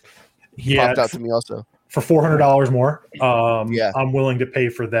don't know. He popped out to me also. For $400 more. Yeah. I'm willing to pay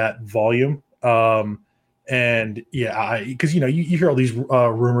for that volume. And yeah, because you hear all these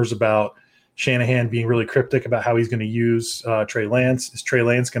rumors about Shanahan being really cryptic about how he's going to use Trey Lance. Is Trey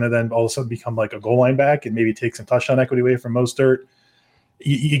Lance going to then all of a sudden become like a goal line back and maybe take some touchdown equity away from Mostert?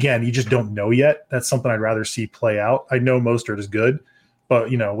 Again, you just don't know yet. That's something I'd rather see play out. I know Mostert is good, but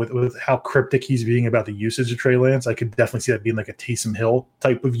with how cryptic he's being about the usage of Trey Lance, I could definitely see that being like a Taysom Hill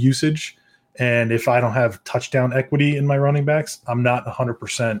type of usage. And if I don't have touchdown equity in my running backs, I'm not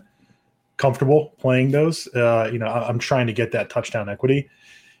 100% comfortable playing those. I'm trying to get that touchdown equity.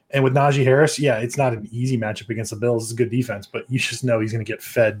 And with Najee Harris, yeah, it's not an easy matchup against the Bills. It's a good defense, but you just know he's going to get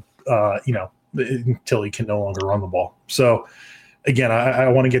fed, until he can no longer run the ball. So again, I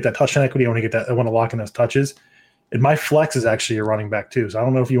want to get that touchdown equity. I want to lock in those touches. And my flex is actually a running back too. So I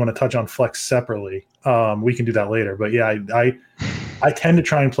don't know if you want to touch on flex separately. We can do that later. But yeah, I tend to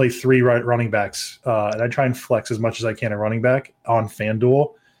try and play 3 running backs, and I try and flex as much as I can a running back on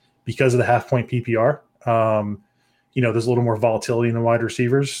FanDuel because of the half-point PPR. There's a little more volatility in the wide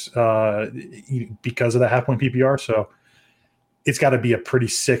receivers because of the half-point PPR. So it's got to be a pretty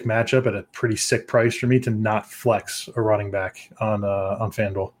sick matchup at a pretty sick price for me to not flex a running back on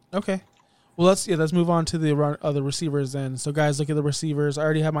FanDuel. Okay. Well, let's move on to the other receivers then. So, guys, look at the receivers. I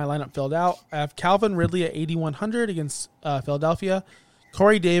already have my lineup filled out. I have Calvin Ridley at 8,100 against Philadelphia,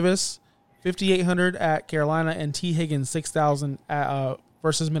 Corey Davis 5,800 at Carolina, and T. Higgins 6,000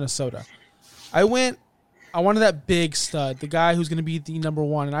 versus Minnesota. I wanted that big stud, the guy who's going to be the number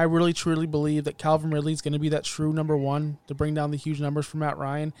one, and I really truly believe that Calvin Ridley is going to be that true number one to bring down the huge numbers for Matt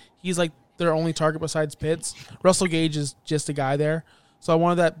Ryan. He's like their only target besides Pitts. Russell Gage is just a guy there. So I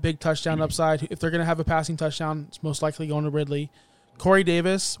wanted that big touchdown upside. If they're going to have a passing touchdown, it's most likely going to Ridley. Corey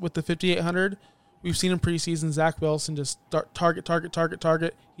Davis with the 5,800. We've seen in preseason Zach Wilson just target. He's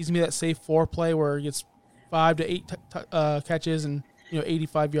going to be that safe 4 play where he gets 5 to 8 catches and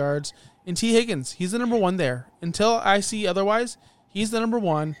 85 yards. And T. Higgins, he's the number one there. Until I see otherwise, he's the number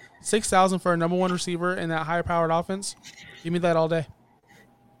one. 6,000 for a number one receiver in that high-powered offense. Give me that all day.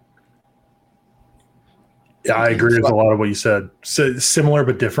 Yeah, I agree with a lot of what you said. So, similar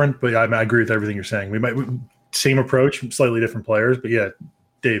but different, but I agree with everything you're saying. Same approach, slightly different players, but yeah,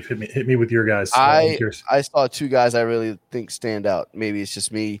 Dave, hit me with your guys. I saw 2 guys I really think stand out. Maybe it's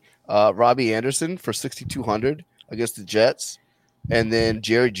just me. Robbie Anderson for 6,200 against the Jets, and then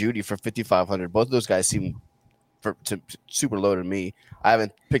Jerry Jeudy for 5,500. Both of those guys seem super low to me. I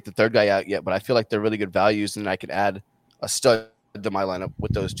haven't picked the third guy out yet, but I feel like they're really good values, and I could add a stud to my lineup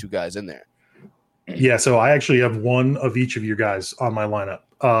with those 2 guys in there. Yeah, so I actually have one of each of you guys on my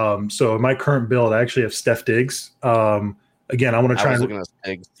lineup. So in my current build, I actually have Steph Diggs. Again, I want to try I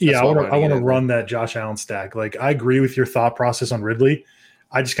want to run that Josh Allen stack. Like, I agree with your thought process on Ridley.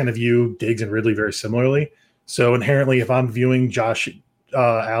 I just kind of view Diggs and Ridley very similarly. So inherently, if I'm viewing Josh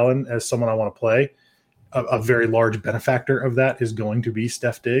Allen as someone I want to play, a very large benefactor of that is going to be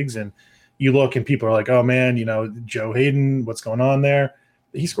Steph Diggs. And you look and people are like, oh man, Joe Hayden, what's going on there?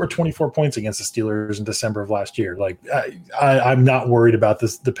 He scored 24 points against the Steelers in December of last year. Like, I'm not worried about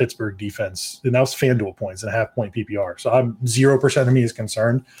the Pittsburgh defense. And that was FanDuel points and a half-point PPR. So 0% of me is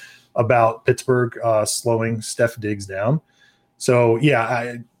concerned about Pittsburgh slowing Steph Diggs down. So,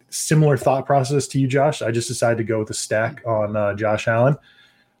 yeah, similar thought process to you, Josh. I just decided to go with a stack on Josh Allen.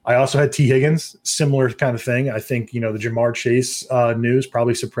 I also had T. Higgins, similar kind of thing. I think, the Jamar Chase news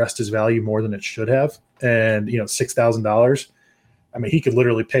probably suppressed his value more than it should have. And, $6,000. I mean, he could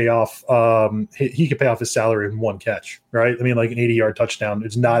literally pay off. He could pay off his salary in one catch, right? I mean, like an 80-yard touchdown.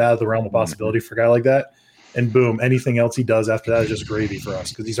 It's not out of the realm of possibility for a guy like that. And boom, anything else he does after that is just gravy for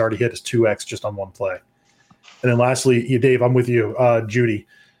us because he's already hit his 2x just on one play. And then lastly, Dave, I'm with you. Jeudy,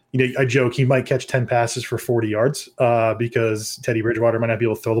 I joke he might catch 10 passes for 40 yards because Teddy Bridgewater might not be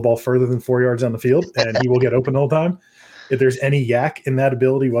able to throw the ball further than 4 yards down the field, and he will get open the whole time. If there's any yak in that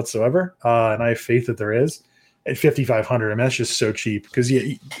ability whatsoever, and I have faith that there is. At 5,500, I mean, that's just so cheap because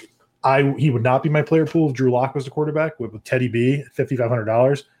he would not be my player pool if Drew Lock was the quarterback. With Teddy B at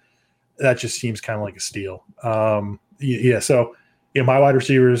 $5,500, that just seems kind of like a steal. So my wide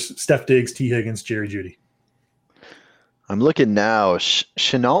receivers: Steph Diggs, T. Higgins, Jerry Jeudy. I'm looking now.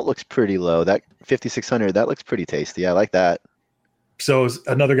 Chenault looks pretty low. That 5,600, that looks pretty tasty. I like that. So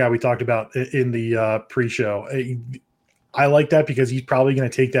another guy we talked about in the pre-show. I like that because he's probably going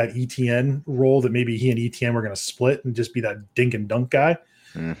to take that ETN role that maybe he and ETN were going to split and just be that dink and dunk guy.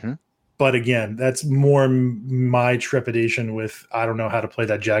 Mm-hmm. But again, that's more my trepidation with I don't know how to play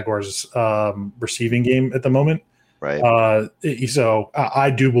that Jaguars receiving game at the moment. Right. So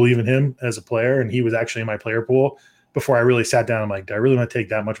I do believe in him as a player, and he was actually in my player pool before I really sat down. I'm like, do I really want to take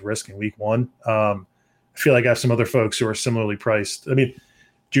that much risk in week one? I feel like I have some other folks who are similarly priced. I mean,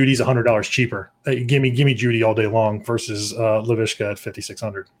 Judy's $100 cheaper. Give me Judy all day long versus Laviska at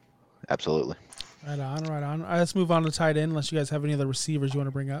 5,600. Absolutely. Right on. All right, let's move on to tight end. Unless you guys have any other receivers you want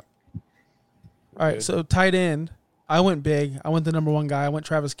to bring up. All right, so tight end, I went big. I went the number one guy. I went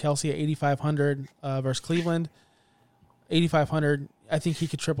Travis Kelce at 8,500 versus Cleveland. 8,500. I think he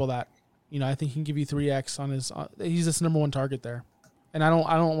could triple that. I think he can give you 3x on his. He's this number one target there, and I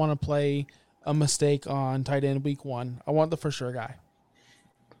don't want to play a mistake on tight end week one. I want the for sure guy.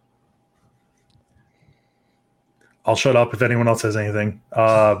 I'll shut up if anyone else has anything.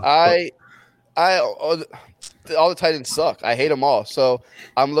 All the tight ends suck. I hate them all. So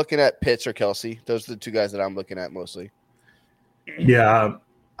I'm looking at Pitts or Kelce. Those are the two guys that I'm looking at mostly. Yeah,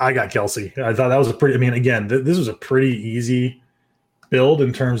 I got Kelce. I thought that was again, this was a pretty easy build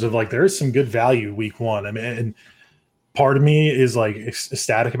in terms of like there is some good value week one. I mean, and part of me is like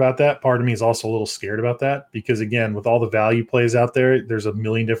ecstatic about that. Part of me is also a little scared about that because again, with all the value plays out there, there's a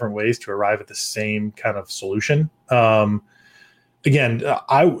million different ways to arrive at the same kind of solution. Again,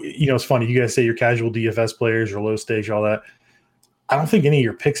 it's funny. You guys say your casual DFS players, your low stage, all that. I don't think any of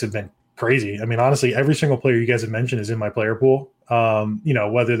your picks have been crazy. I mean, honestly, every single player you guys have mentioned is in my player pool.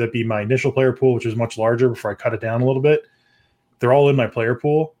 Whether that be my initial player pool, which is much larger before I cut it down a little bit, they're all in my player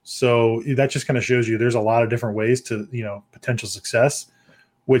pool. So that just kind of shows you there's a lot of different ways to, potential success,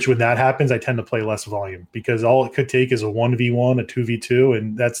 which when that happens, I tend to play less volume because all it could take is a 1v1, a 2v2.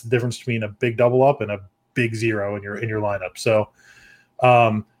 And that's the difference between a big double up and a big zero in your lineup. So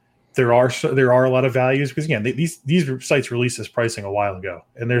there are a lot of values because again, these sites released this pricing a while ago,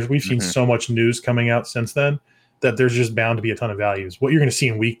 and we've seen so much news coming out since then that there's just bound to be a ton of values. What you're going to see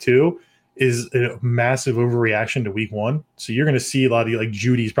in week two is a massive overreaction to week one. So you're going to see a lot of like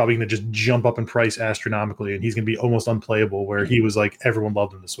Judy's probably going to just jump up in price astronomically, and he's going to be almost unplayable where he was like everyone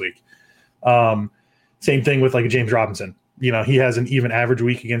loved him this week. Same thing with like a James Robinson. He has an even average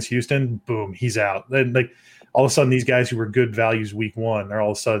week against Houston. Boom, he's out. Then like all of a sudden these guys who were good values week one are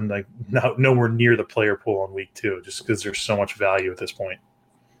all of a sudden like nowhere near the player pool on week two just because there's so much value at this point.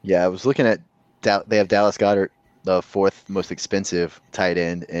 Yeah, I was looking at they have Dallas Goedert, the fourth most expensive tight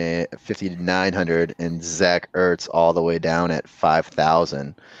end at 5,900, and Zach Ertz all the way down at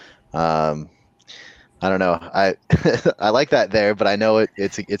 5,000. I don't know. I I like that there, but I know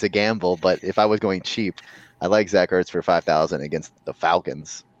it's a gamble. But if I was going cheap, I like Zach Ertz for 5,000 against the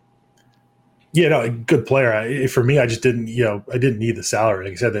Falcons. Yeah, no, good player. For me, I just didn't, I didn't need the salary.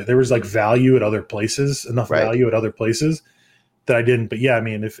 Like I said, there was like value at other places, enough value at other places that I didn't. But yeah, I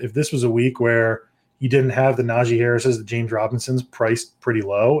mean, if this was a week where you didn't have the Najee Harris's, the James Robinsons priced pretty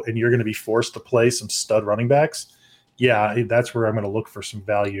low, and you're going to be forced to play some stud running backs, yeah, that's where I'm going to look for some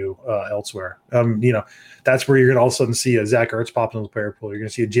value elsewhere. That's where you're going to all of a sudden see a Zach Ertz pop into the player pool. You're going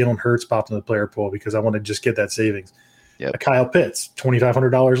to see a Jalen Hurts pop into the player pool because I want to just get that savings. Yep. A Kyle Pitts,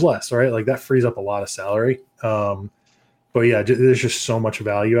 $2,500 less, right? Like that frees up a lot of salary. But yeah, there's just so much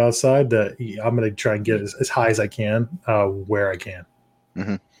value outside that I'm going to try and get as high as I can where I can.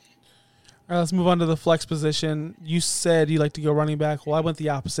 Mm-hmm. All right, let's move on to the flex position. You said you like to go running back. Well, I went the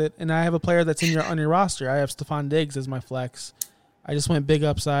opposite, and I have a player that's on your roster. I have Stephon Diggs as my flex. I just went big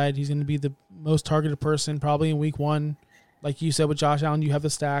upside. He's going to be the most targeted person probably in week one. Like you said with Josh Allen, you have the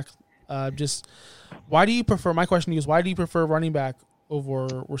stack. Why do you prefer? My question to you is, why do you prefer running back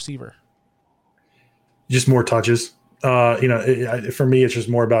over receiver? Just more touches. For me, it's just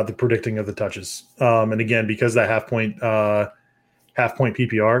more about the predicting of the touches. And again, because that half point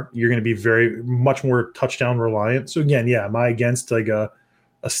PPR, you're going to be very much more touchdown reliant. So again, yeah, am I against like a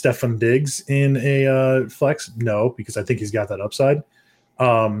Stephon Diggs in a flex? No, because I think he's got that upside.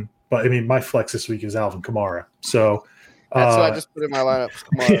 But I mean, my flex this week is Alvin Kamara. So that's what I just put in my lineup.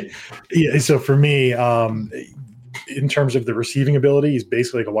 Yeah. So for me, in terms of the receiving ability, he's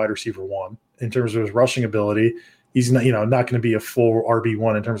basically like a wide receiver one. In terms of his rushing ability, he's not going to be a full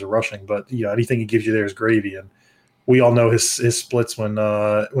RB1 in terms of rushing, but anything he gives you there is gravy. And we all know his splits when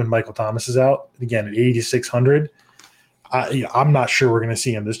Michael Thomas is out. Again, at 8,600, I'm not sure we're going to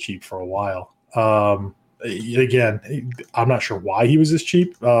see him this cheap for a while. Again, I'm not sure why he was this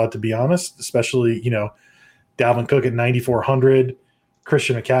cheap, to be honest, especially, Dalvin Cook at 9,400,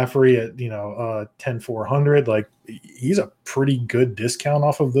 Christian McCaffrey at, 10,400. Like, he's a pretty good discount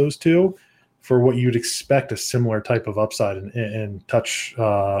off of those two for what you'd expect a similar type of upside in touch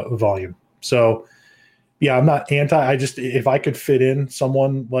volume. So Yeah, I'm not anti. I just if I could fit in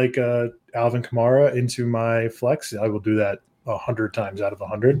someone like Alvin Kamara into my flex, I will do that 100 times out of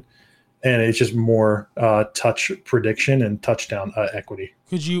 100. And it's just more touch prediction and touchdown equity.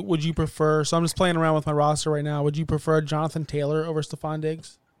 Would you prefer? So I'm just playing around with my roster right now. Would you prefer Jonathan Taylor over Stephon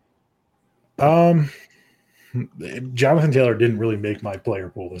Diggs? Jonathan Taylor didn't really make my player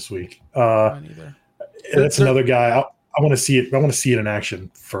pool this week. Mine either. That's another guy. I want to see it. I want to see it in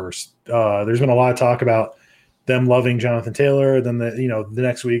action first. There's been a lot of talk about them loving Jonathan Taylor. Then the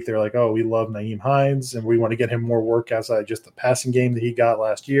next week they're like, oh, we love Nyheim Hines and we want to get him more work outside just the passing game that he got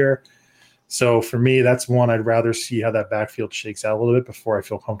last year. So for me, that's one I'd rather see how that backfield shakes out a little bit before I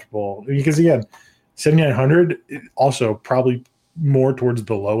feel comfortable. Because again, 7,900 also probably more towards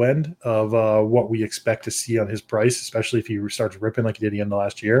the low end of what we expect to see on his price, especially if he starts ripping like he did the end of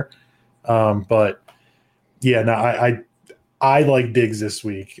last year. But yeah, no, I like Diggs this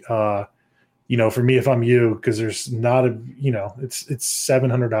week. For me, if I'm you, because there's not it's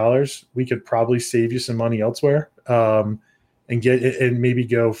 $700. We could probably save you some money elsewhere. And get it and maybe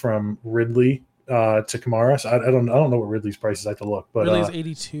go from Ridley to Kamara. So I don't know what Ridley's price is. I have to look, but Ridley's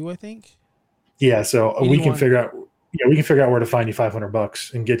 82, I think. Yeah, so 81. we can figure out. Yeah, we can figure out where to find you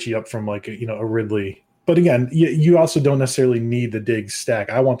 $500 and get you up from like a Ridley. But again, you also don't necessarily need the Diggs stack.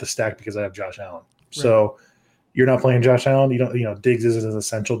 I want the stack because I have Josh Allen. Right. So you're not playing Josh Allen. You don't. Diggs isn't as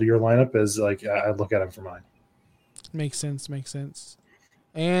essential to your lineup as like I look at him for mine. Makes sense.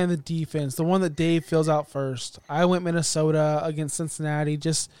 And the defense, the one that Dave fills out first. I went Minnesota against Cincinnati.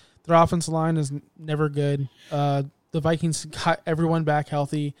 Just their offensive line is never good. The Vikings got everyone back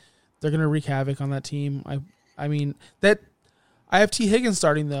healthy. They're going to wreak havoc on that team. I mean, that I have T. Higgins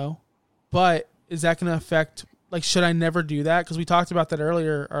starting, though. But is that going to affect – like, should I never do that? Because we talked about that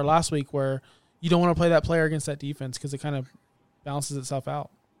earlier or last week where you don't want to play that player against that defense because it kind of balances itself out.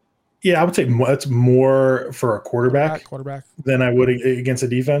 Yeah, I would say that's more for a quarterback than I would against a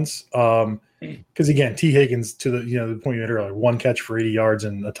defense. Because again, T. Higgins, to the point you made earlier, 1 catch for 80 yards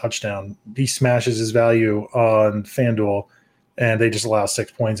and a touchdown. He smashes his value on FanDuel, and they just allow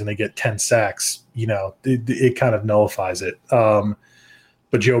 6 points and they get 10 sacks. It kind of nullifies it.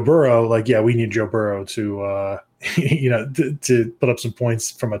 But Joe Burrow, we need Joe Burrow to to put up some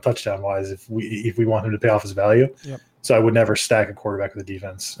points from a touchdown wise if we want him to pay off his value. Yep. So I would never stack a quarterback with a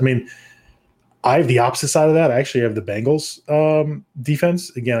defense. I mean, I have the opposite side of that. I actually have the Bengals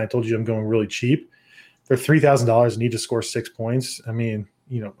defense. Again, I told you I'm going really cheap. They're $3,000 and need to score 6 points. I mean,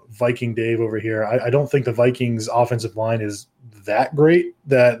 Viking Dave over here. I don't think the Vikings offensive line is that great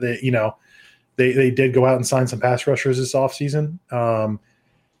that they did go out and sign some pass rushers this offseason.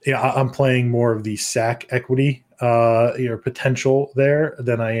 I'm playing more of the sack equity potential there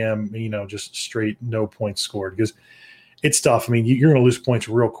than I am, just straight no points scored because it's tough. I mean, you're going to lose points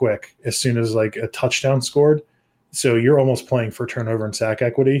real quick as soon as like a touchdown scored. So you're almost playing for turnover and sack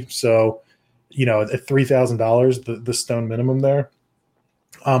equity. So, at $3,000, the stone minimum there,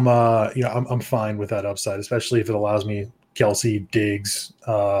 I'm fine with that upside, especially if it allows me Kelsey, Diggs,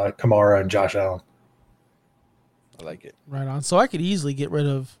 Kamara, and Josh Allen. I like it. Right on. So I could easily get rid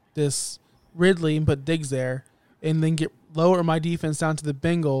of this Ridley and put Diggs there and then lower my defense down to the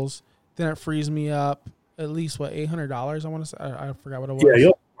Bengals. Then it frees me up at least, $800? I want to say. I forgot what it was.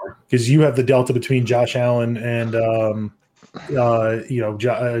 Yeah, because you have the delta between Josh Allen and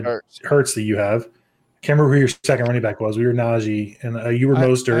Hurts that you have. Can't remember who your second running back was. We were Najee, and you were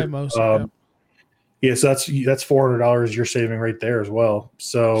Mostert. Mostert. Yeah, so that's $400 you're saving right there as well.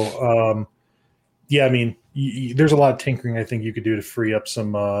 So, I mean, there's a lot of tinkering I think you could do to free up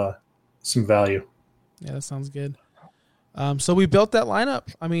some value. Yeah, that sounds good. So we built that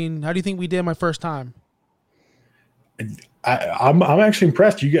lineup. I mean, how do you think we did my first time? I'm actually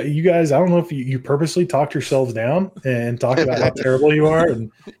impressed. You guys, I don't know if you purposely talked yourselves down and talked about how terrible you are,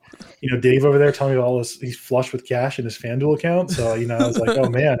 and Dave over there telling me all this. He's flush with cash in his FanDuel account. So I was like, oh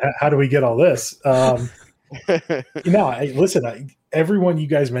man, how do we get all this? Listen, everyone you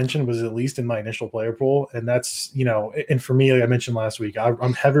guys mentioned was at least in my initial player pool, and that's and for me, like I mentioned last week,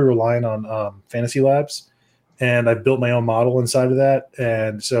 I'm heavy relying on Fantasy Labs, and I built my own model inside of that.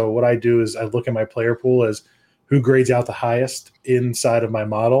 And so what I do is I look at my player pool as who grades out the highest inside of my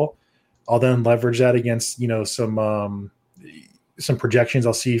model. I'll then leverage that against some projections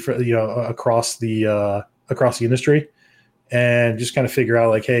I'll see for across the industry, and just kind of figure out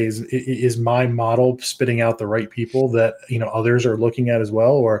like, hey, is my model spitting out the right people that others are looking at as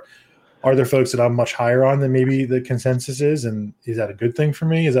well, or are there folks that I'm much higher on than maybe the consensus is, and is that a good thing for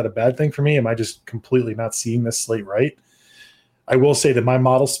me? Is that a bad thing for me? Am I just completely not seeing this slate right? I will say that my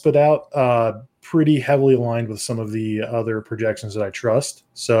model spit out pretty heavily aligned with some of the other projections that I trust.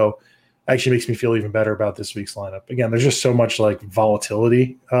 So actually makes me feel even better about this week's lineup. Again, there's just so much like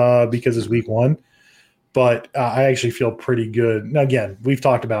volatility because it's week 1, but I actually feel pretty good. Now, again, we've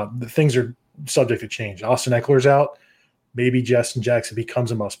talked about the things are subject to change. Austin Eckler's out. Maybe Justin Jackson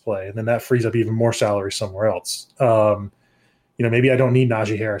becomes a must play, and then that frees up even more salary somewhere else. Maybe I don't need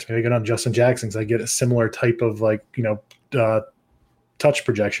Najee Harris. Maybe I get on Justin Jackson because I get a similar type of touch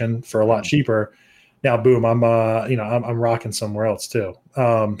projection for a lot cheaper. Now, boom, I'm rocking somewhere else too.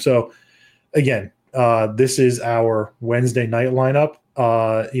 So again, this is our Wednesday night lineup.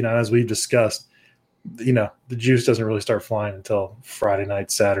 As we've discussed, the juice doesn't really start flying until Friday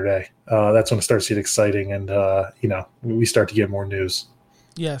night, Saturday. That's when it starts to get exciting, and we start to get more news.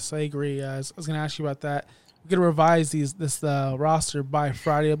 Yes, I agree. I was going to ask you about that. We're going to revise this roster by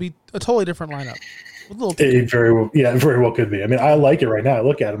Friday. It'll be a totally different lineup. It very well could be. I mean, I like it right now. I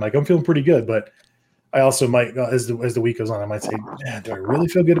look at it, I'm feeling pretty good, but I also might, as the week goes on, I might say, do I really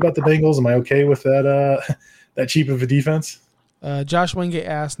feel good about the Bengals? Am I okay with that that cheap of a defense? Josh Wingate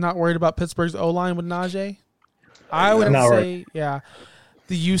asked, not worried about Pittsburgh's O-line with Najee? I would say, the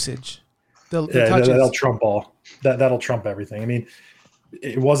usage. The touches. That'll trump all. That'll trump everything. I mean,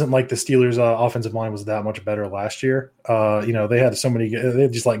 it wasn't like the Steelers' offensive line was that much better last year. They had so many. They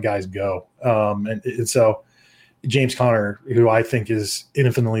just let guys go, and so James Conner, who I think is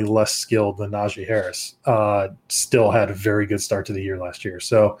infinitely less skilled than Najee Harris, still had a very good start to the year last year.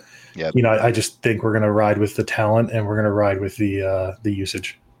 So, I just think we're going to ride with the talent and we're going to ride with the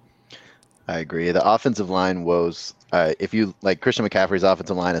usage. I agree. The offensive line woes. If you like Christian McCaffrey's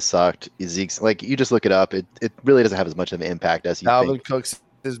offensive line has sucked. Zeke's you just look it up. It really doesn't have as much of an impact as you Dalvin think. Cooks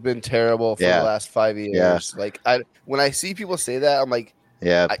has been terrible for the last 5 years. Yeah. When I see people say that, I'm like,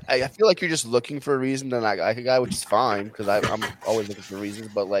 I feel like you're just looking for a reason to not like a guy, which is fine because I'm always looking for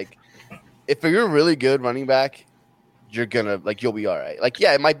reasons. But if you're a really good running back, you're gonna you'll be all right.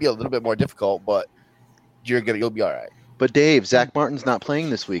 It might be a little bit more difficult, but you'll be all right. But Dave, Zach Martin's not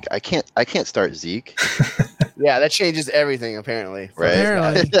playing this week. I can't start Zeke. Yeah, that changes everything apparently.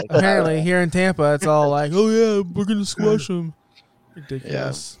 Right. Apparently here in Tampa, it's all like, oh yeah, we're gonna squash him.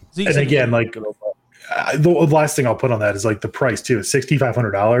 Ridiculous. Yeah. And again, the last thing I'll put on that is the price too. It's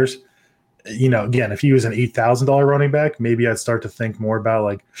 $6,500. Again, if he was an $8,000 running back, maybe I'd start to think more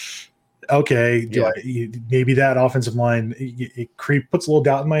about maybe that offensive line it puts a little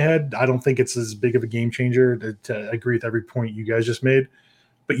doubt in my head. I don't think it's as big of a game changer to agree with every point you guys just made.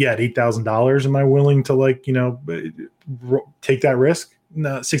 But yeah, at $8,000, am I willing to take that risk?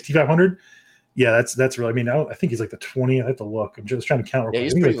 No, $6,500. Yeah, that's really. I mean, I think he's the 20th. I have to look. I'm just trying to count. Yeah,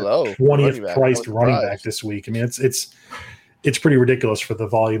 he's pretty low. 20th priced running back this week. I mean, it's pretty ridiculous for the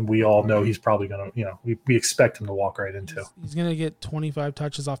volume we all know he's probably going to. We expect him to walk right into. He's going to get 25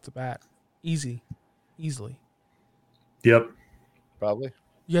 touches off the bat, easily. Yep, probably.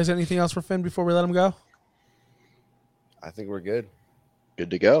 You guys got anything else for Finn before we let him go? I think we're good. Good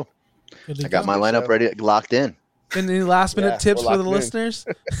to go. I got my lineup ready, locked in. Any last minute tips for the listeners?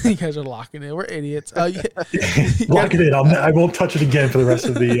 You guys are locking it. We're idiots. Lock it in. I won't touch it again for the rest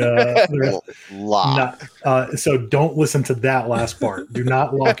of the lock. So don't listen to that last part. Do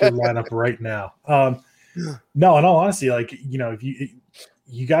not lock your lineup right now. No, in all honesty, if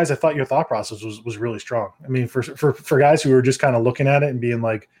you guys, I thought your thought process was really strong. I mean, for guys who are just kind of looking at it and being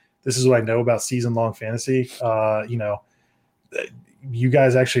like, this is what I know about season long fantasy. You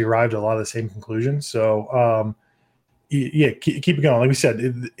guys actually arrived at a lot of the same conclusions. So, keep it going. Like we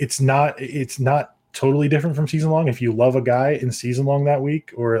said, it's not totally different from season long. If you love a guy in season long that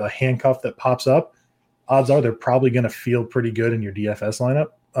week or a handcuff that pops up, odds are they're probably going to feel pretty good in your DFS lineup.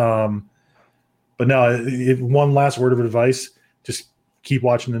 But no, one last word of advice: just keep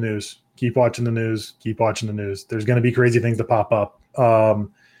watching the news. Keep watching the news. Keep watching the news. There's going to be crazy things that pop up,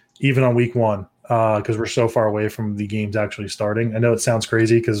 even on week 1. Because we're so far away from the games actually starting. I know it sounds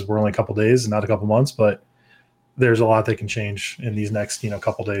crazy because we're only a couple days and not a couple months, but there's a lot that can change in these next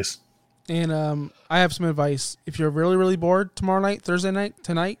couple days. And I have some advice. If you're really, really bored tomorrow night, Thursday night,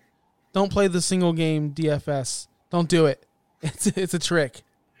 tonight, don't play the single game DFS. Don't do it. It's a trick.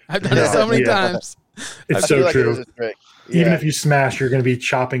 I've done it so many times. It's so true. Even if you smash, you're going to be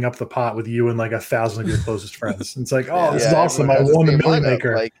chopping up the pot with you and 1,000 of your closest friends. It's this is awesome. I won the Million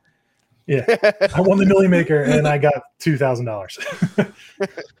Maker. I won the Million Maker and I got $2,000.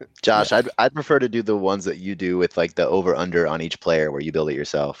 Josh, I'd prefer to do the ones that you do with the over under on each player where you build it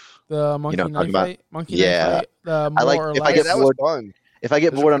yourself. The monkey knife fight. I like if I get that bored. Was fun. If I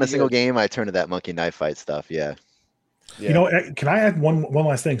get bored on a single game, I turn to that monkey knife fight stuff. Yeah. Can I add one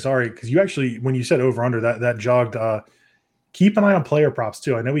last thing? Sorry, because you actually, when you said over under, that jogged. Keep an eye on player props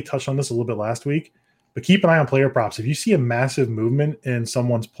too. I know we touched on this a little bit last week, But keep an eye on player props. If you see a massive movement in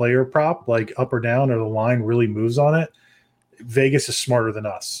someone's player prop, like up or down, or the line really moves on it, Vegas is smarter than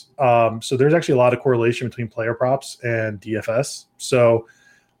us. So there's actually a lot of correlation between player props and DFS. So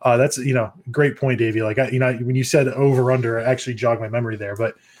that's, great point, Davey. Like, when you said over under, it actually jogged my memory there,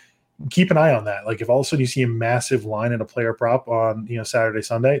 but keep an eye on that. Like, if all of a sudden you see a massive line in a player prop on, Saturday,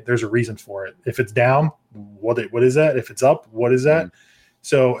 Sunday, there's a reason for it. If it's down, what is that? If it's up, what is that?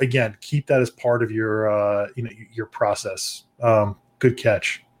 So again, keep that as part of your, your process. Good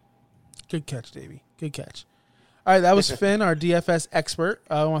catch. Good catch, Davey. Good catch. All right, that was Finn, our DFS expert.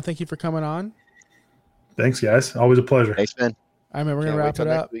 I want to thank you for coming on. Thanks, guys. Always a pleasure. Thanks, Finn. All right, man, we're going to wrap it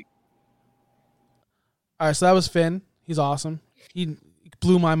up. All right, so that was Finn. He's awesome. He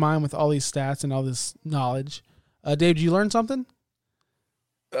blew my mind with all these stats and all this knowledge. Dave, did you learn something?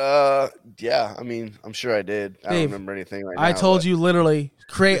 Yeah. I mean, I'm sure I did. I don't remember anything right now. I told you literally,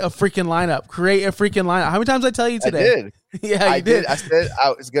 create a freaking lineup. How many times did I tell you today? I did. Yeah, you did. I said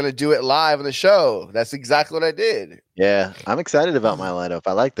I was going to do it live on the show. That's exactly what I did. Yeah, I'm excited about my lineup.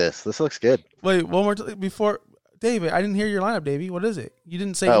 I like this. This looks good. Wait, one more before David. I didn't hear your lineup, Davey. What is it? You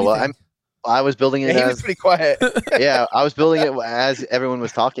didn't say anything. Well, I was building it. He was pretty quiet. Yeah, I was building it as everyone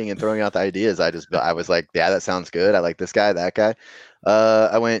was talking and throwing out the ideas. I was like, yeah, that sounds good. I like this guy, that guy.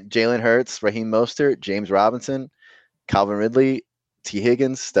 I went Jalen Hurts, Raheem Mostert, James Robinson, Calvin Ridley, T.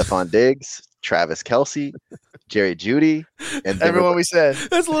 Higgins, Stephon Diggs, Travis Kelce, Jerry Jeudy, and everyone we said.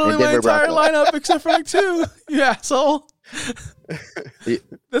 That's literally my entire lineup except for like two. You asshole.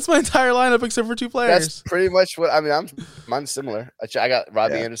 That's my entire lineup except for two players. That's pretty much what I mean. Mine's similar. I got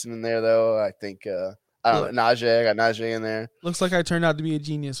Robbie Anderson in there though. I think I don't know, Najee. I got Najee in there. Looks like I turned out to be a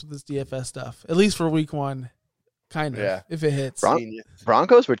genius with this DFS stuff. At least for week one. Kind of. Yeah. If it hits.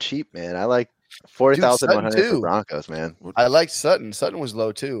 Broncos were cheap, man. I like 40,100 for Broncos, man. I liked Sutton. Sutton was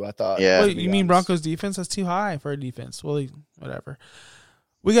low too, I thought. Yeah. Wait, you mean Broncos defense? That's too high for a defense. Well, whatever.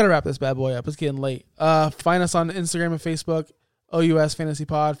 We got to wrap this bad boy up. It's getting late. Find us on Instagram and Facebook, OUS Fantasy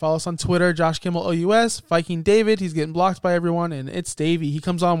Pod. Follow us on Twitter, Josh Kimmel OUS. Viking David, he's getting blocked by everyone. And it's Davey. He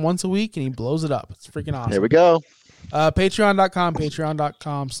comes on once a week and he blows it up. It's freaking awesome. There we go.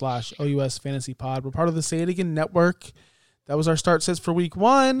 Patreon.com/OUS Fantasy Pod. We're part of the Say It Again Network. That was our start sets for week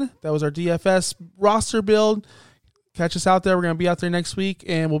one. That was our DFS roster build. Catch us out there. We're going to be out there next week,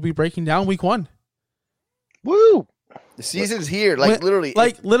 and we'll be breaking down week one. Woo! The season's here. Literally,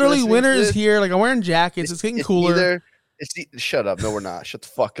 winter is here. Like, I'm wearing jackets. It's getting cooler. Shut up. No, we're not. Shut the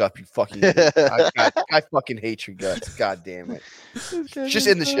fuck up, you fucking I fucking hate your guts. God damn it. Just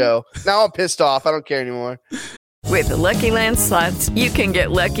in the show. Now I'm pissed off. I don't care anymore. With the Lucky Land Slots, you can get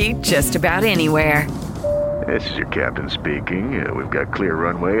lucky just about anywhere. This is your captain speaking. We've got clear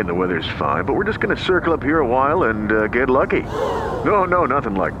runway and the weather's fine, but we're just going to circle up here a while and get lucky. No,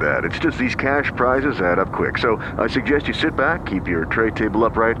 nothing like that. It's just these cash prizes add up quick. So I suggest you sit back, keep your tray table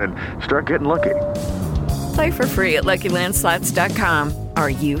upright, and start getting lucky. Play for free at LuckyLandSlots.com. Are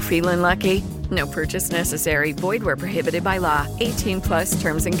you feeling lucky? No purchase necessary. Void where prohibited by law. 18+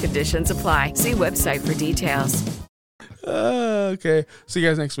 terms and conditions apply. See website for details. Okay. See you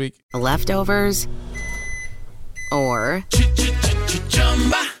guys next week. Leftovers or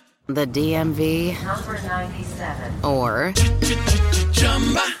the DMV number 97 or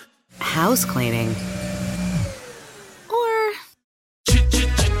house cleaning or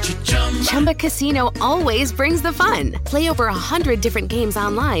Chumba Casino always brings the fun. Play over 100 different games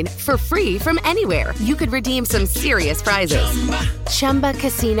online for free from anywhere. You could redeem some serious prizes.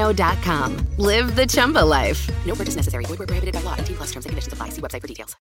 ChumbaCasino.com. Live the Chumba life. No purchase necessary. Void where prohibited by law. 18+ terms and conditions apply. See website for details.